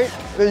celebrate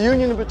the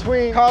union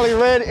between Carly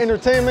Red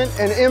Entertainment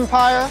and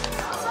Empire.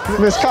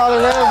 Miss Carly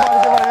Red,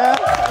 everybody give her a hand.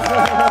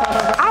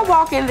 I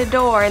walk in the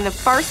door and the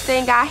first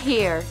thing I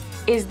hear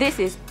is this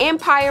is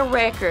Empire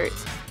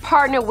Records,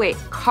 partnered with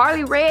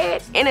Carly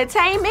Red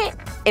Entertainment,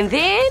 and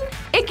then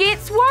it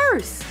gets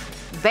worse.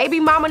 Baby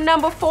mama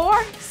number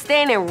 4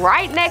 standing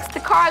right next to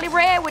Carly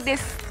Red with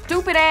this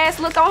stupid ass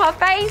look on her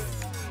face.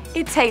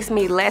 It takes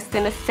me less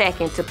than a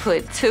second to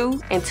put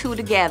 2 and 2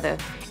 together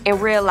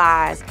and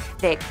realize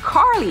that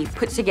Carly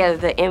put together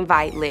the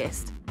invite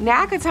list.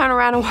 Now I could turn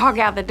around and walk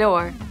out the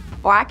door,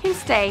 or I can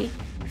stay,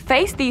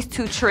 face these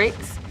 2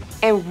 tricks,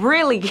 and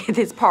really get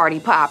this party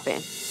popping.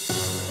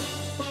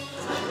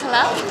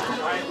 Hello?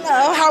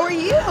 hello, how are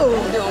you?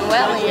 Doing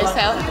well, and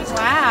yourself?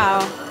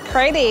 Wow.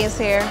 Crady is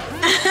here.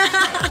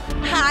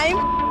 Hi,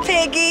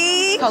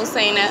 Piggy.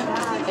 Cosina,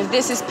 if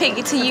this is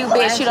Piggy to you,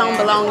 bitch, you don't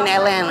belong in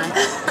Atlanta.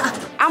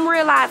 I'm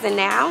realizing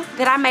now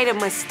that I made a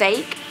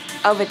mistake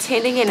of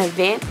attending an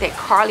event that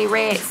Carly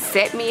Red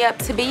set me up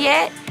to be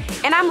at,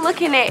 and I'm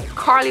looking at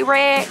Carly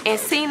Red and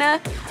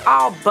Cena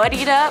all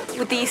buddied up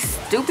with these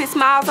stupid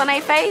smiles on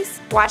their face.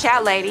 Watch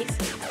out, ladies.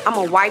 I'm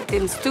gonna wipe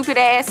them stupid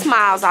ass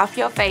smiles off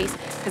your face,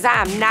 because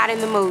I am not in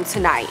the mood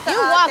tonight. You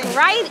walk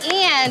right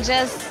in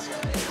just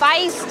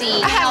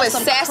feisty. I have a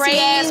some sassy crazy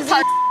ass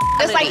personality.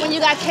 It's like when you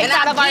got kicked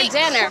out of our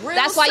dinner.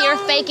 That's why you're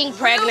faking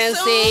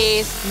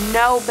pregnancies.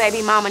 No,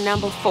 baby mama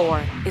number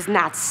 4 is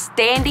not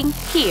standing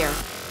here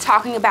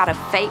talking about a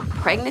fake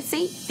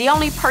pregnancy. The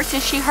only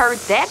person she heard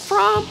that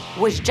from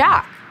was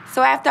Joc.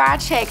 So after I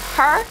check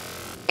her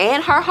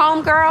and her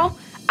homegirl,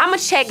 I'ma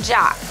check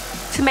Joc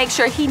to make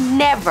sure he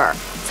never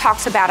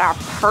talks about our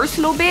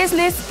personal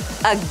business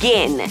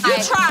again.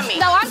 You try me.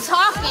 No, I'm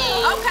talking.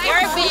 Okay,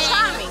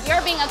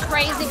 You're being a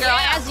crazy girl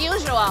as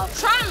usual.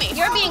 Try me.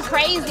 You're being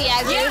crazy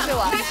as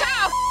usual. Bitch,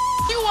 I'll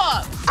you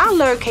up. I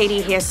lured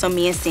Katie here so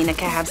me and Cena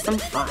can have some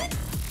fun.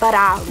 But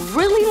I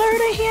really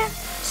lured her here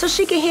so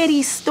she can hear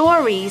these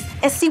stories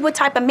and see what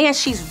type of man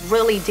she's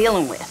really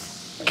dealing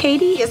with.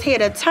 Katie is here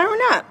to turn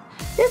up.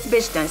 This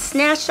bitch done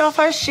snatched off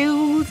her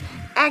shoes,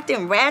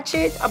 acting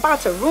ratchet,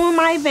 about to ruin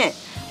my event.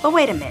 But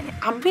wait a minute,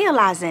 I'm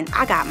realizing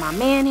I got my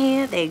man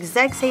here, the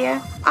execs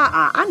here.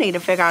 I need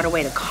to figure out a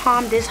way to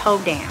calm this hoe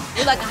down.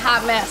 You're like a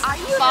hot mess.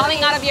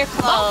 Falling out of your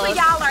clothes. Both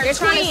of y'all are You're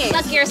trying to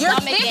suck your You're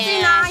stomach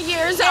 59 in.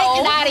 years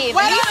old. Not even.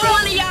 What either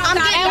one of y'all I'm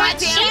got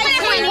getting goddamn even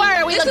if we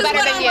were, we look better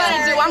than you.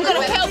 This is what I'm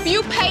gonna do. I'm gonna help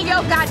you pay your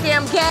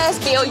goddamn gas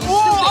bill, you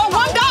stupid.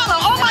 $1.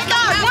 Oh my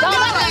God, $1. Don't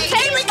let them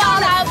titties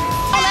fall out.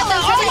 Don't let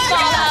them titties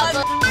fall out.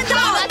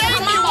 $1.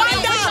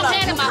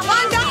 Baby,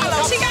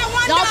 $1. She got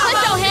 $1. Don't put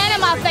your hand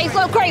in my face,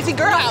 little crazy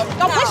girl.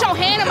 Don't put your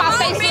hand in my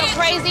face, little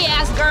crazy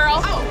ass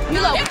girl.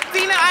 You look.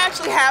 Cena, I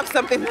actually have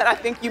something that I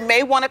think you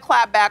may want to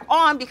clap back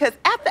on, because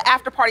at the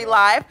After Party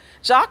Live,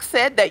 Joc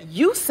said that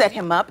you set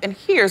him up, and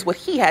here's what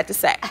he had to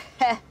say.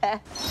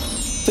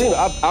 Cena,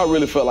 I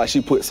really felt like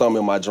she put something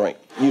in my drink.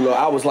 You know,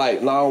 I was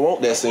like, no, I don't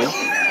want that, Cena.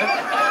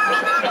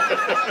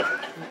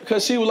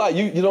 Because she was like,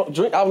 you don't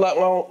drink? I was like,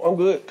 no, I'm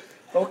good.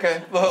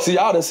 Okay. See,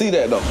 y'all didn't see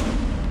that, though.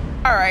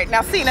 All right,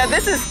 now, Cena,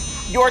 this is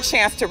your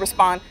chance to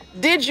respond.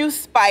 Did you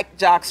spike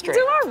Joc's drink?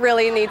 Do I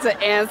really need to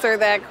answer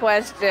that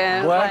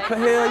question? What the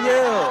hell,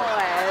 yeah.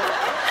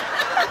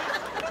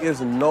 There's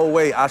no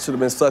way I should have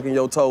been sucking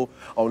your toe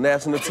on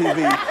national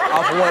TV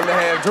off of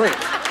 1.5 drinks.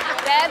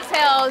 That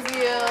tells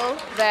you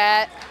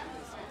that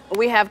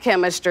We have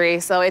chemistry,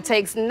 so it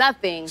takes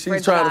nothing for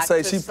She's trying to Joc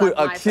say she put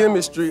a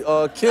chemistry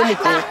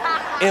chemical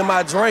in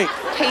my drink.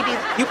 Katie,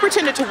 you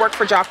pretended to work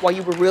for Joc while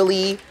you were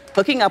really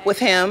hooking up with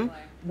him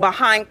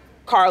behind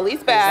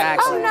Carly's back.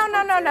 Oh, no.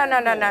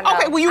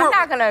 Okay, well, I'm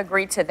not gonna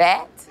agree to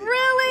that.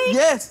 Really?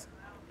 Yes.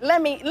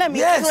 Let me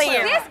Yes.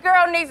 clear. This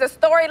girl needs a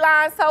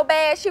storyline so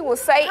bad she will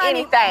say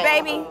anything.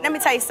 Baby, let me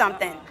tell you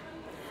something.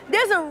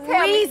 There's a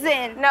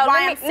reason No,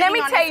 why let me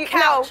on tell this you.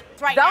 couch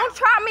right Don't now.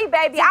 try me,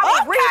 baby. I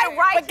will read it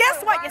right. But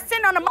guess what? You're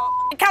sitting on the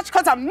couch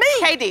because of me.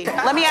 Katie,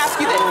 let me ask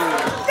you this.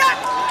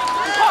 That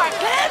part,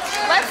 bitch.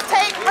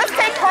 Let's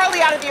take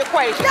Carly out of the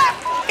equation. That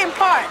fucking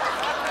part.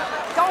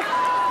 Don't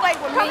play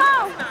with me. Come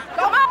on.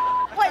 Don't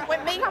play with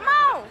me. Come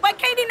on. But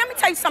Katie, let me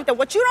tell you something.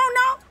 What you don't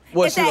know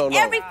What is you that don't know?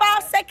 every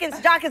 5 seconds,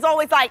 Joc is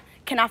always like,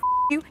 "Can I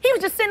you?" He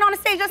was just sitting on the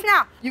stage just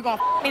now. You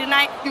gonna me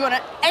tonight? You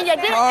gonna? And you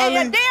didn't. And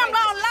you damn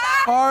don't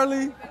lie.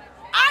 Carly.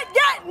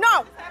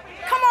 No.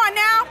 Come on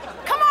now.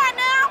 Come on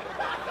now.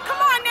 Come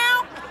on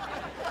now.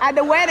 At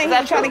the wedding, he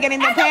was trying to get in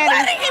the At the panties.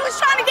 wedding, he was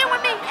trying to get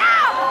with me.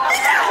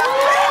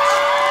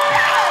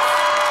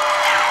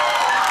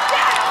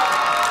 Yes.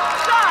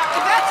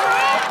 Is that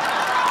true?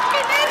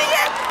 An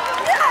idiot.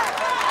 Yes.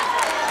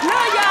 No,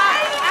 y'all.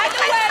 At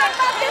the wedding,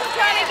 he was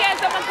trying to get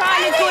some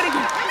McCartney Let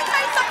me tell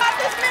you something about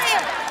this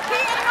man. He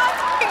ain't no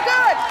fucking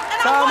good. And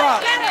I Time want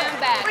out. him.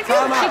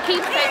 Time out. She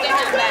keeps taking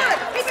him back.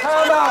 He be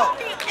Time trying to out.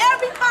 call me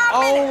every 5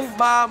 minutes. Oh,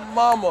 my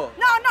mama.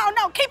 No.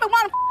 Keep it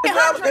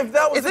 100. If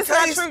that was Is this the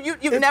not case, true?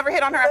 You've never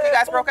hit on her after you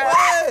guys broke up?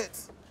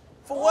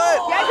 For what?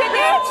 Yes, you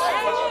did.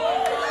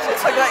 She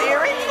took her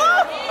earring.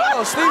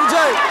 Oh, Stevie J.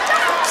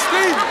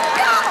 Stevie.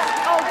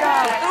 Oh,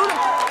 God. Through the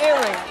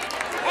earring.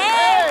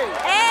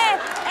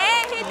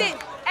 And he did.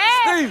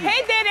 And he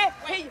did it.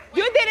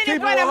 You did it in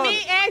Keep front it of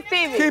me and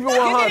Stevie. Keep it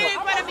You 100. did it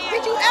in front of me.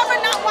 Did you ever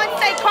not once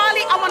say,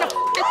 Carly, I want to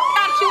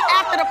out you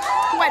after the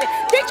wedding?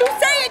 Did you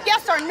say it,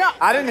 yes or no?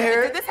 I didn't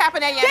hear Did it. this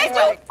happen at Did Yanni's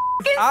you wedding?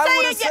 I say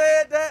would have it, yes?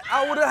 said that.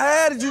 I would have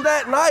had you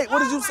that night. What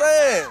did you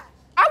say?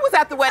 I was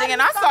at the wedding and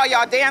I saw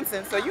y'all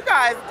dancing, so you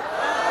guys.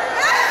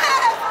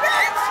 Yes,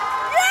 bitch!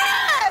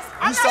 Yes!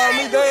 You saw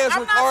me dance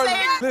with Carly.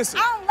 Listen,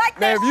 I don't like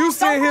now that if you shit.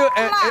 sit Don't here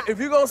fucking and lie. if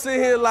you gonna sit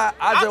here and lie,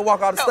 I just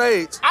walk out the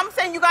stage. I'm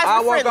saying you guys I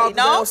were walk friendly, out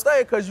the no? damn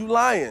stage because you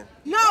lying.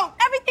 No,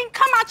 everything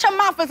come out your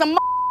mouth is a lie.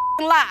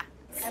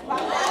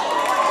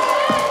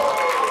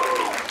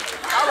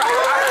 All right.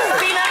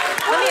 Cena,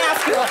 let me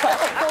ask you a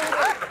question.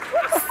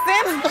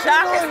 Since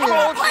Joc has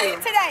told you,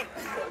 today.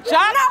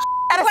 Joc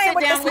had to playing sit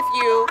with down this with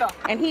you,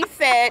 and he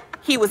said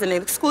he was in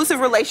an exclusive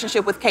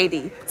relationship with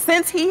KD.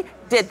 Since he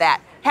did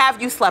that,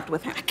 have you slept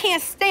with him? I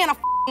can't stand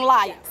a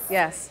liar.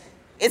 Yes.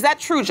 Is that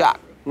true, Joc?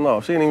 No,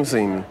 she didn't even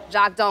see me.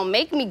 Joc, don't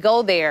make me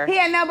go there. He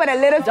ain't nothing but a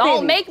little Don't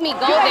city. make me go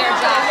there,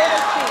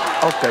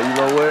 Joc. Okay, you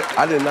know what?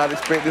 I did not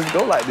expect this to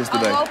go like this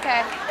today. Oh,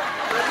 okay.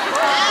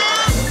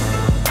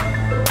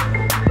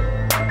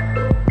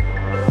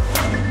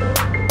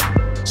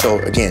 So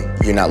again,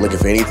 you're not looking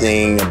for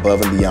anything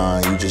above and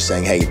beyond. You're just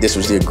saying, hey, this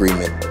was the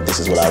agreement. This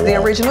is what I want. The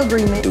original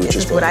agreement. Do what This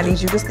you're is what I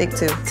supposed need you to stick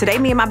to. Today,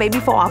 me and my baby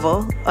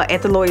father are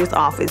at the lawyer's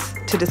office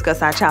to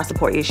discuss our child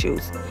support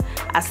issues.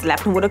 I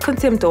slapped him with a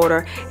contempt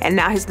order, and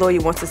now his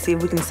lawyer wants to see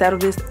if we can settle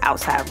this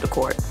outside of the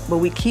court. But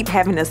we keep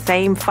having the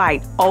same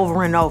fight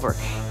over and over.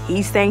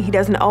 He's saying he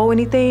doesn't owe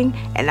anything,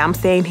 and I'm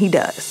saying he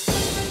does.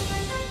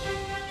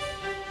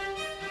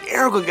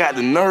 Erica got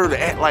the nerve to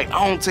act like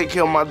I don't take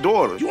care of my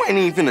daughter. You ain't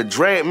even finna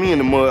drag me in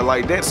the mud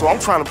like that, so I'm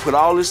trying to put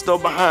all this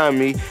stuff behind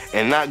me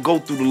and not go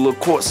through the little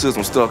court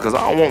system stuff, because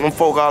I don't want them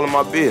folk all in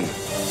my business.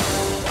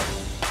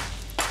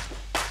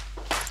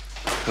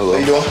 Hello. How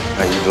you doing?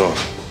 How you doing?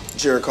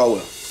 Jared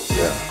Caldwell.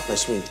 Yeah.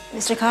 Nice to meet you.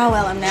 Mr.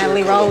 Caldwell, I'm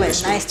Natalie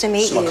Rowland. Nice to meet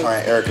This is my you.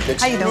 client, Erica Dixon.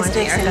 How you doing, Miss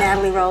Dixon?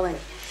 Natalie Rowland.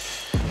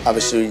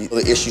 Obviously,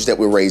 the issues that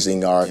we're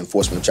raising are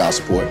enforcement of child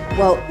support.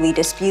 Well, we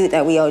dispute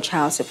that we owe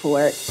child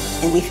support,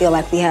 and we feel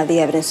like we have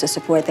the evidence to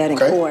support that in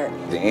court.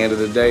 At the end of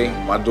the day,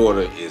 my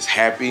daughter is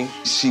happy.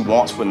 She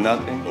wants for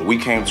nothing. We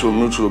came to a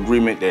mutual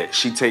agreement that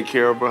she take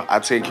care of her, I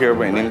take care of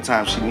her, and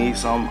anytime she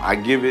needs something, I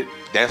give it.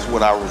 That's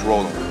what I was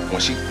rolling with. When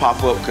she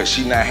pop up because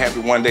she not happy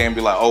one day and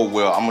be like, oh,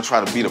 well, I'm gonna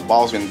try to be the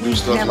boss and do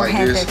stuff Never like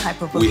had this. that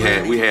type of we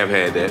agreement. have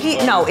had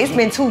that. No, it's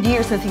been 2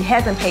 years since he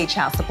hasn't paid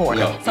child support.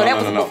 No, so that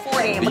was no.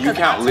 before then. Do you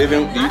count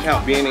living? Do you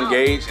count being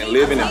engaged and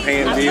living and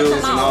paying bills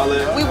and all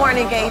that? We weren't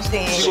engaged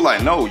then. She was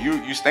like, no,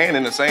 you staying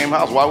in the same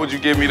house. Why would you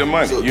give me the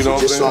money? So, You know what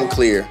I'm just so saying? I'm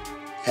clear,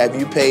 have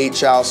you paid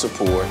child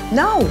support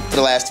No. for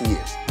the last 2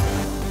 years?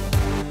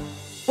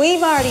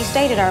 We've already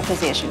stated our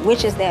position,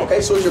 which is that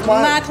Okay, so is your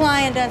client? my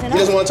client doesn't He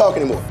doesn't owe. want to talk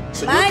anymore.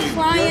 So My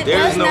client There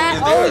does is no- not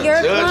is there owe a your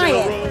judge in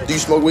the client. Do you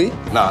smoke weed?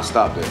 Nah,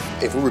 stop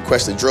that. If we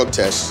request a drug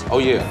test. Oh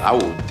yeah, I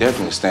will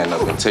definitely stand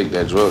up and take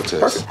that drug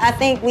test. Perfect. I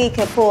think we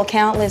could pull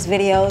countless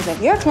videos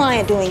of your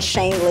client doing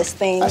shameless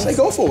things. I say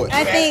go for it.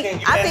 I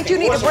think you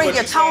need to bring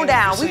your tone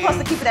down. We're supposed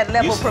to keep it at a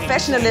level of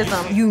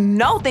professionalism. You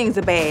know things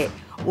are bad,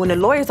 When the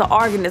lawyers are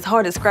arguing as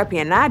hard as Scrappy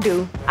and I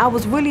do, I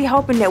was really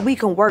hoping that we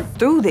can work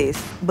through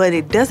this, but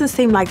it doesn't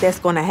seem like that's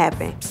gonna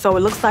happen. So it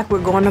looks like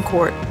we're going to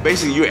court.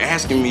 Basically, you're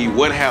asking me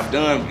what I have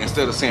done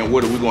instead of saying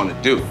what are we gonna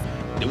do.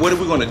 What are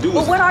we gonna do?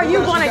 But what are you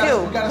gonna do?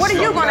 What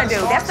are you gonna do?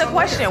 That's the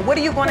question. What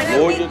are you gonna do?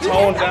 Lower your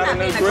tone down I'm not and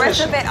being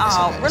aggressive at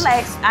all.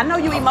 Relax. I know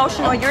you're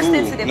emotional. You're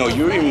sensitive. No,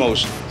 you're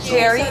emotional.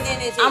 Jerry,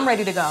 I'm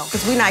ready to go,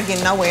 because we're not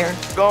getting nowhere.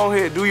 Go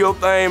ahead, do your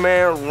thing,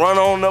 man. Run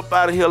on up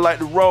out of here like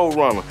the road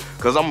runner.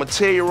 Cause I'm gonna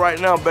tell you right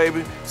now,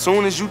 baby,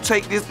 soon as you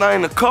take this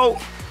thing to court,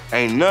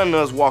 ain't none of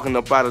us walking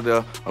up out of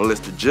there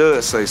unless the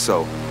judge say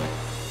so.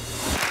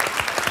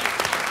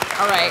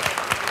 All right.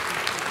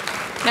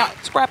 Now,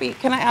 Scrappy,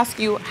 can I ask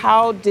you,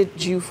 how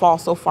did you fall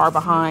so far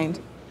behind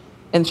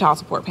in child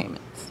support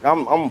payments?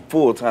 I'm a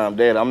full-time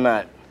dad. I'm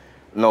not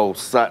no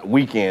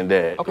weekend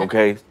dad,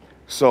 okay?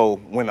 So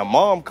when a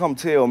mom come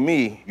tell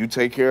me, you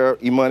take care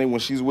of E-Money when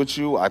she's with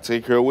you, I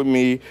take care of with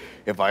me.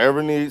 If I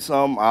ever need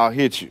something, I'll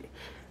hit you.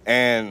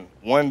 And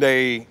one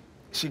day,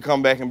 she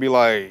come back and be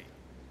like,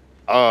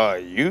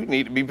 you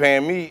need to be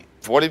paying me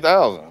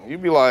 $40,000. You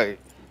be like,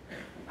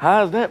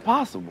 how is that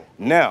possible?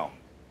 Now,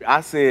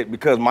 I said,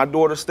 because my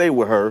daughter stay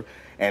with her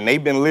and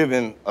they've been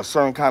living a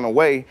certain kind of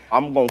way,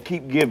 I'm gonna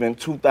keep giving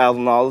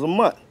 $2,000 a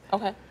month.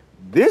 Okay.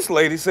 This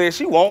lady said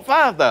she want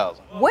 $5,000.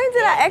 When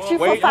did I ask you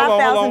for $5,000?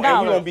 Hold on,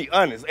 and we gonna be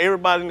honest.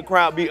 Everybody in the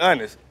crowd be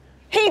honest.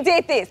 He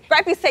did this.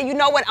 Scrappy said, you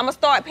know what, I'm gonna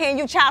start paying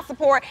you child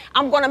support.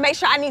 I'm gonna make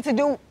sure I need to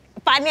do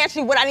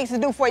financially what I need to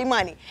do for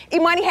E-Money.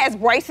 E-Money has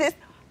braces.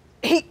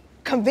 He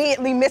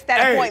conveniently missed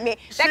that appointment.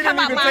 She didn't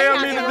even tell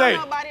me today.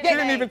 She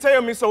didn't even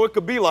tell me, so it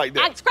could be like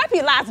that.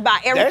 Scrappy lies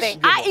about everything.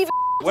 I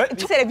even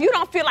said, if you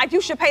don't feel like you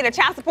should pay the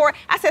child support,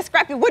 I said,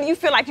 Scrappy, what do you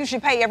feel like you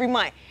should pay every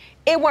month?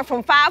 It went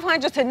from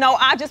 $500 to no,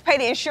 I'll just pay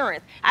the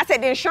insurance. I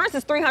said, the insurance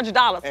is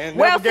 $300. And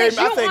well, gave,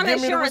 since you want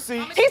insurance,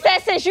 he said,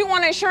 since you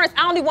want insurance,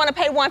 I only want to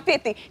pay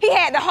 $150. He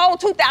had the whole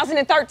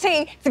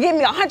 2013 to give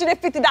me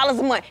 $150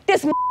 a month.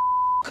 This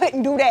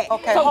couldn't do that.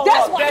 Okay, so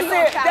that's why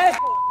That's it. That's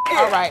it.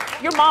 All right.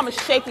 Your mom is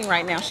shaking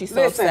right now. She's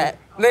so upset.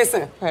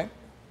 Listen, okay.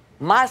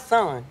 My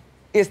son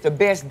is the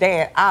best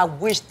dad. I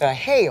wish the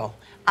hell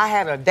I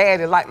had a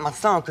daddy like my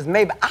son, because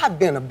maybe I've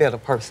been a better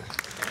person.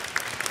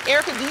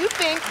 Erica, do you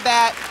think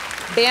that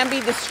Bambi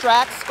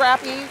distracts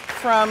Scrappy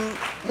from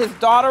his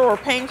daughter or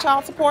paying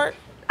child support?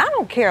 I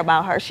don't care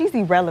about her. She's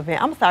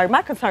irrelevant. I'm sorry.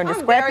 My concern is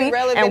Scrappy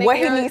and what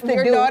he needs to do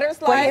your daughter's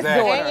for life his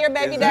daughter. and your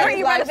baby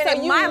daddy's life. So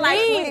you my life,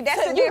 need sweetie.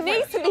 That's to, the you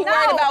difference. need to be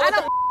worried about what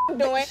I'm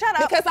doing. Shut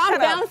up. Because I'm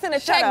balancing the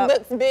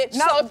checkbooks, bitch.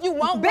 No, so if you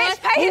want bitch, one,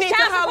 pay you his need to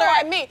child holler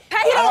support. at me.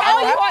 Pay his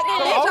child support, then,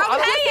 bitch.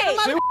 I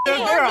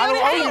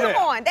don't owe you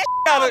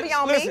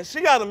that. Listen, she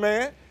got a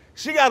man.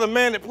 She got a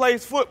man that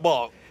plays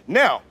football.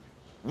 Now,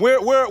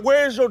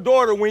 where's your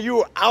daughter when you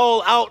were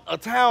all out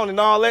of town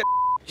and all that?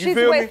 She's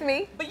with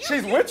me.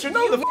 She's with you?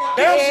 No, the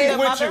hell she's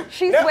with you.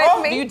 She's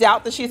with me. Do you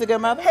doubt that she's a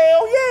good mother?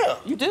 Hell yeah.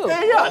 You do?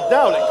 Hell yeah, I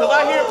doubt it. Because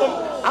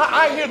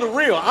I hear the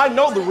real. I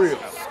know the real.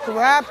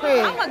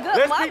 Scrappy. I'm a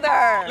good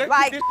mother.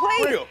 Like,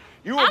 please. Real.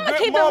 I'm gonna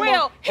keep it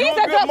real. He's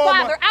a good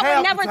father. I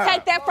would never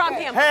take that from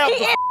him.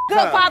 He is a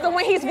good father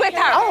when he's with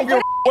her. I don't give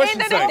a what she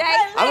End of say. the day,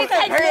 he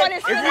takes more than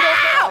she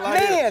does.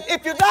 Man,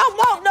 if you don't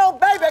want no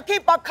baby,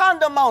 keep a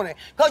condom on it,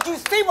 because you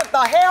see what the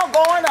hell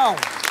going on.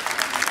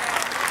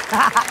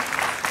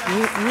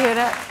 You hear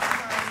that?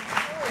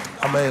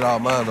 I made all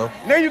mine, though.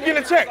 Now you get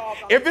a check.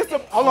 If it's a,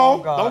 hold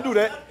on, don't do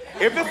that.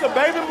 If it's a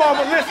baby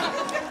mama, listen.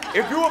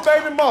 If you a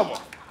baby mama,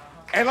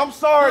 and I'm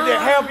sorry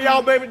that half of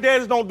y'all baby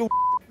daddies don't do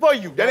for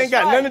you. That ain't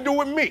got nothing to do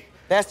with me.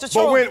 That's the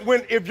truth.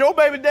 But if your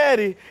baby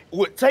daddy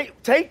would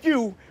take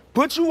you,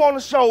 put you on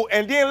the show,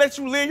 and then let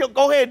you live,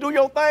 go ahead and do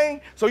your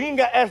thing, so you ain't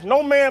got to ask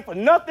no man for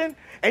nothing,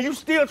 and you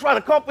still try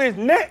to come for his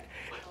neck,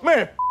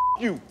 man,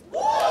 you.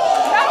 You.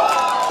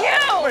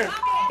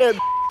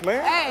 Man,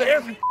 Hey.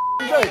 every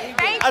day.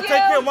 Thank I you.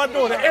 take care of my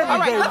daughter every day. Oh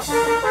my God.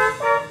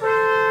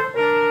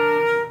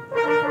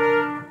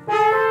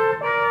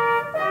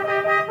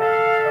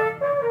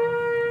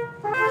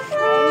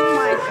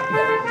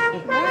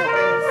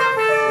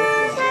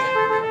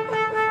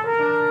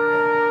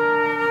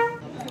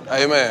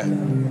 Hey, man.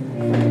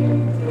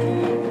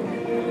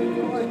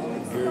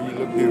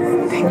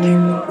 Thank you.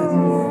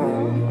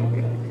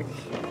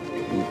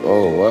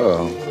 Oh,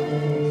 wow.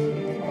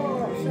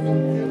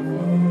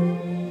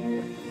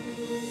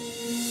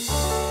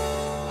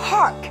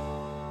 Hark!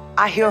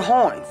 I hear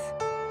horns.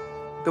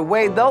 The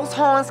way those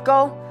horns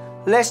go,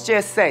 let's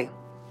just say,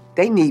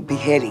 they need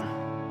beheading.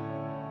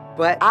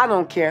 But I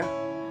don't care.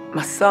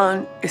 My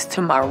son is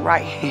to my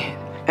right hand,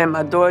 and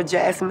my daughter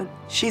Jasmine,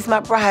 she's my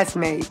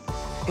bridesmaid.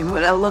 And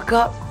when I look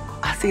up,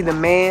 I see the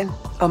man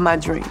of my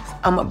dreams.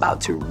 I'm about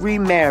to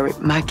remarry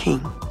my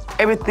king.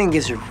 Everything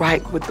is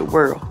right with the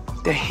world.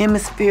 The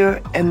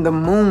hemisphere and the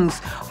moons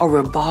are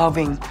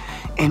revolving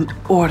in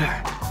order.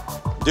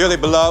 Dearly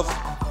beloved,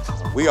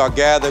 we are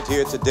gathered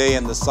here today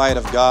in the sight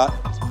of God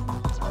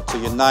to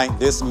unite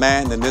this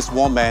man and this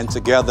woman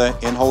together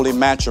in holy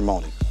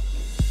matrimony.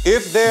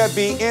 If there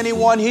be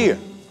anyone here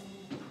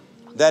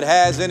that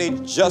has any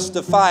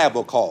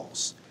justifiable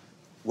cause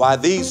why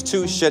these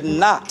two should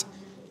not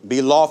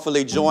be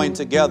lawfully joined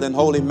together in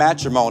holy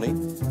matrimony,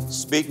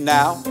 speak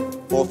now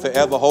or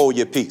forever hold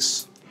your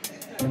peace.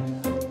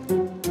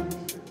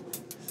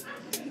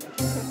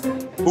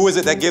 Who is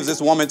it that gives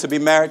this woman to be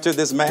married to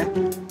this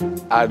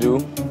man? I do.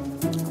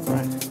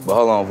 But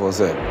hold on for a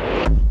second.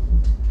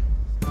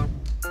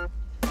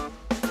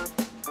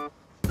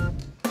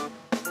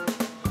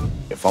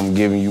 If I'm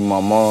giving you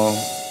my mom,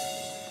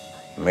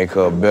 make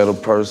her a better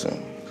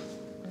person,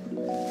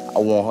 I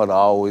want her to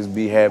always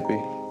be happy.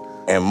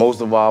 And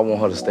most of all, I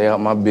want her to stay out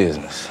my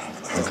business,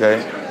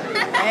 okay?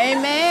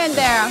 Amen,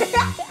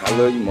 Daryl. I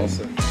love you,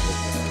 Monster.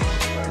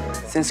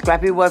 Since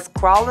Scrappy was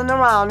crawling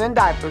around in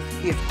diapers,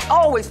 he has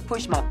always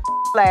pushed my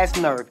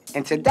last nerve.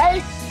 And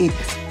today, he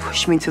just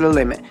pushed me to the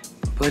limit.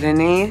 But in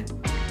the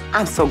end,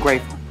 I'm so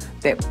grateful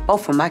that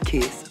both of my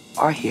kids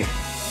are here.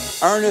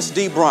 Ernest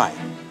D. Bryant,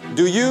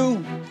 do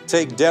you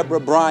take Deborah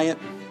Bryant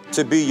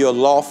to be your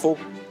lawful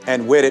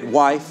and wedded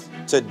wife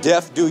to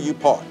death do you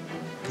part?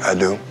 I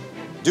do.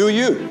 Do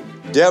you,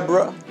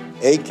 Deborah,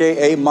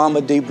 AKA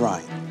Mama D.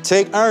 Bryant,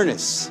 take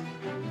Ernest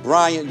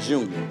Bryant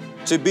Jr.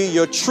 to be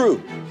your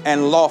true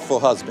and lawful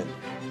husband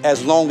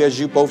as long as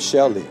you both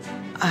shall live?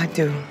 I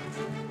do.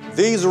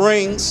 These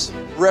rings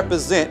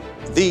represent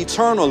the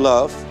eternal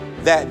love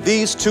that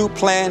these two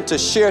plan to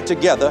share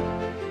together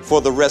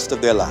for the rest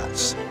of their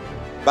lives.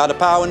 By the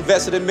power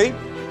invested in me,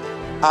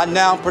 I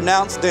now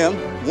pronounce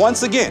them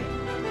once again,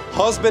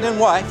 husband and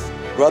wife.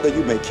 Brother,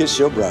 you may kiss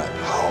your bride.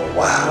 Oh,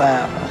 wow.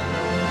 Wow.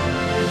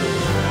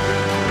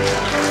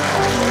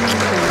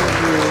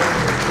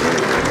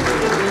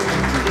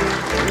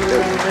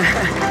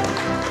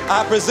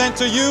 I present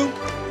to you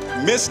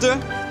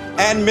Mr.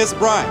 and Miss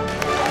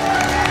Bryant.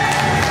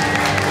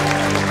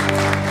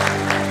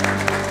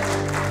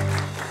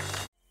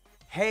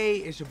 Hey,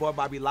 it's your boy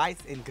Bobby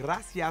Lights, and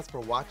gracias for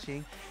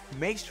watching.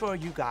 Make sure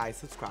you guys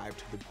subscribe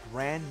to the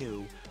brand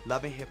new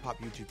Love and Hip Hop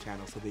YouTube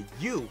channel so that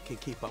you can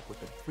keep up with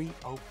the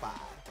 305.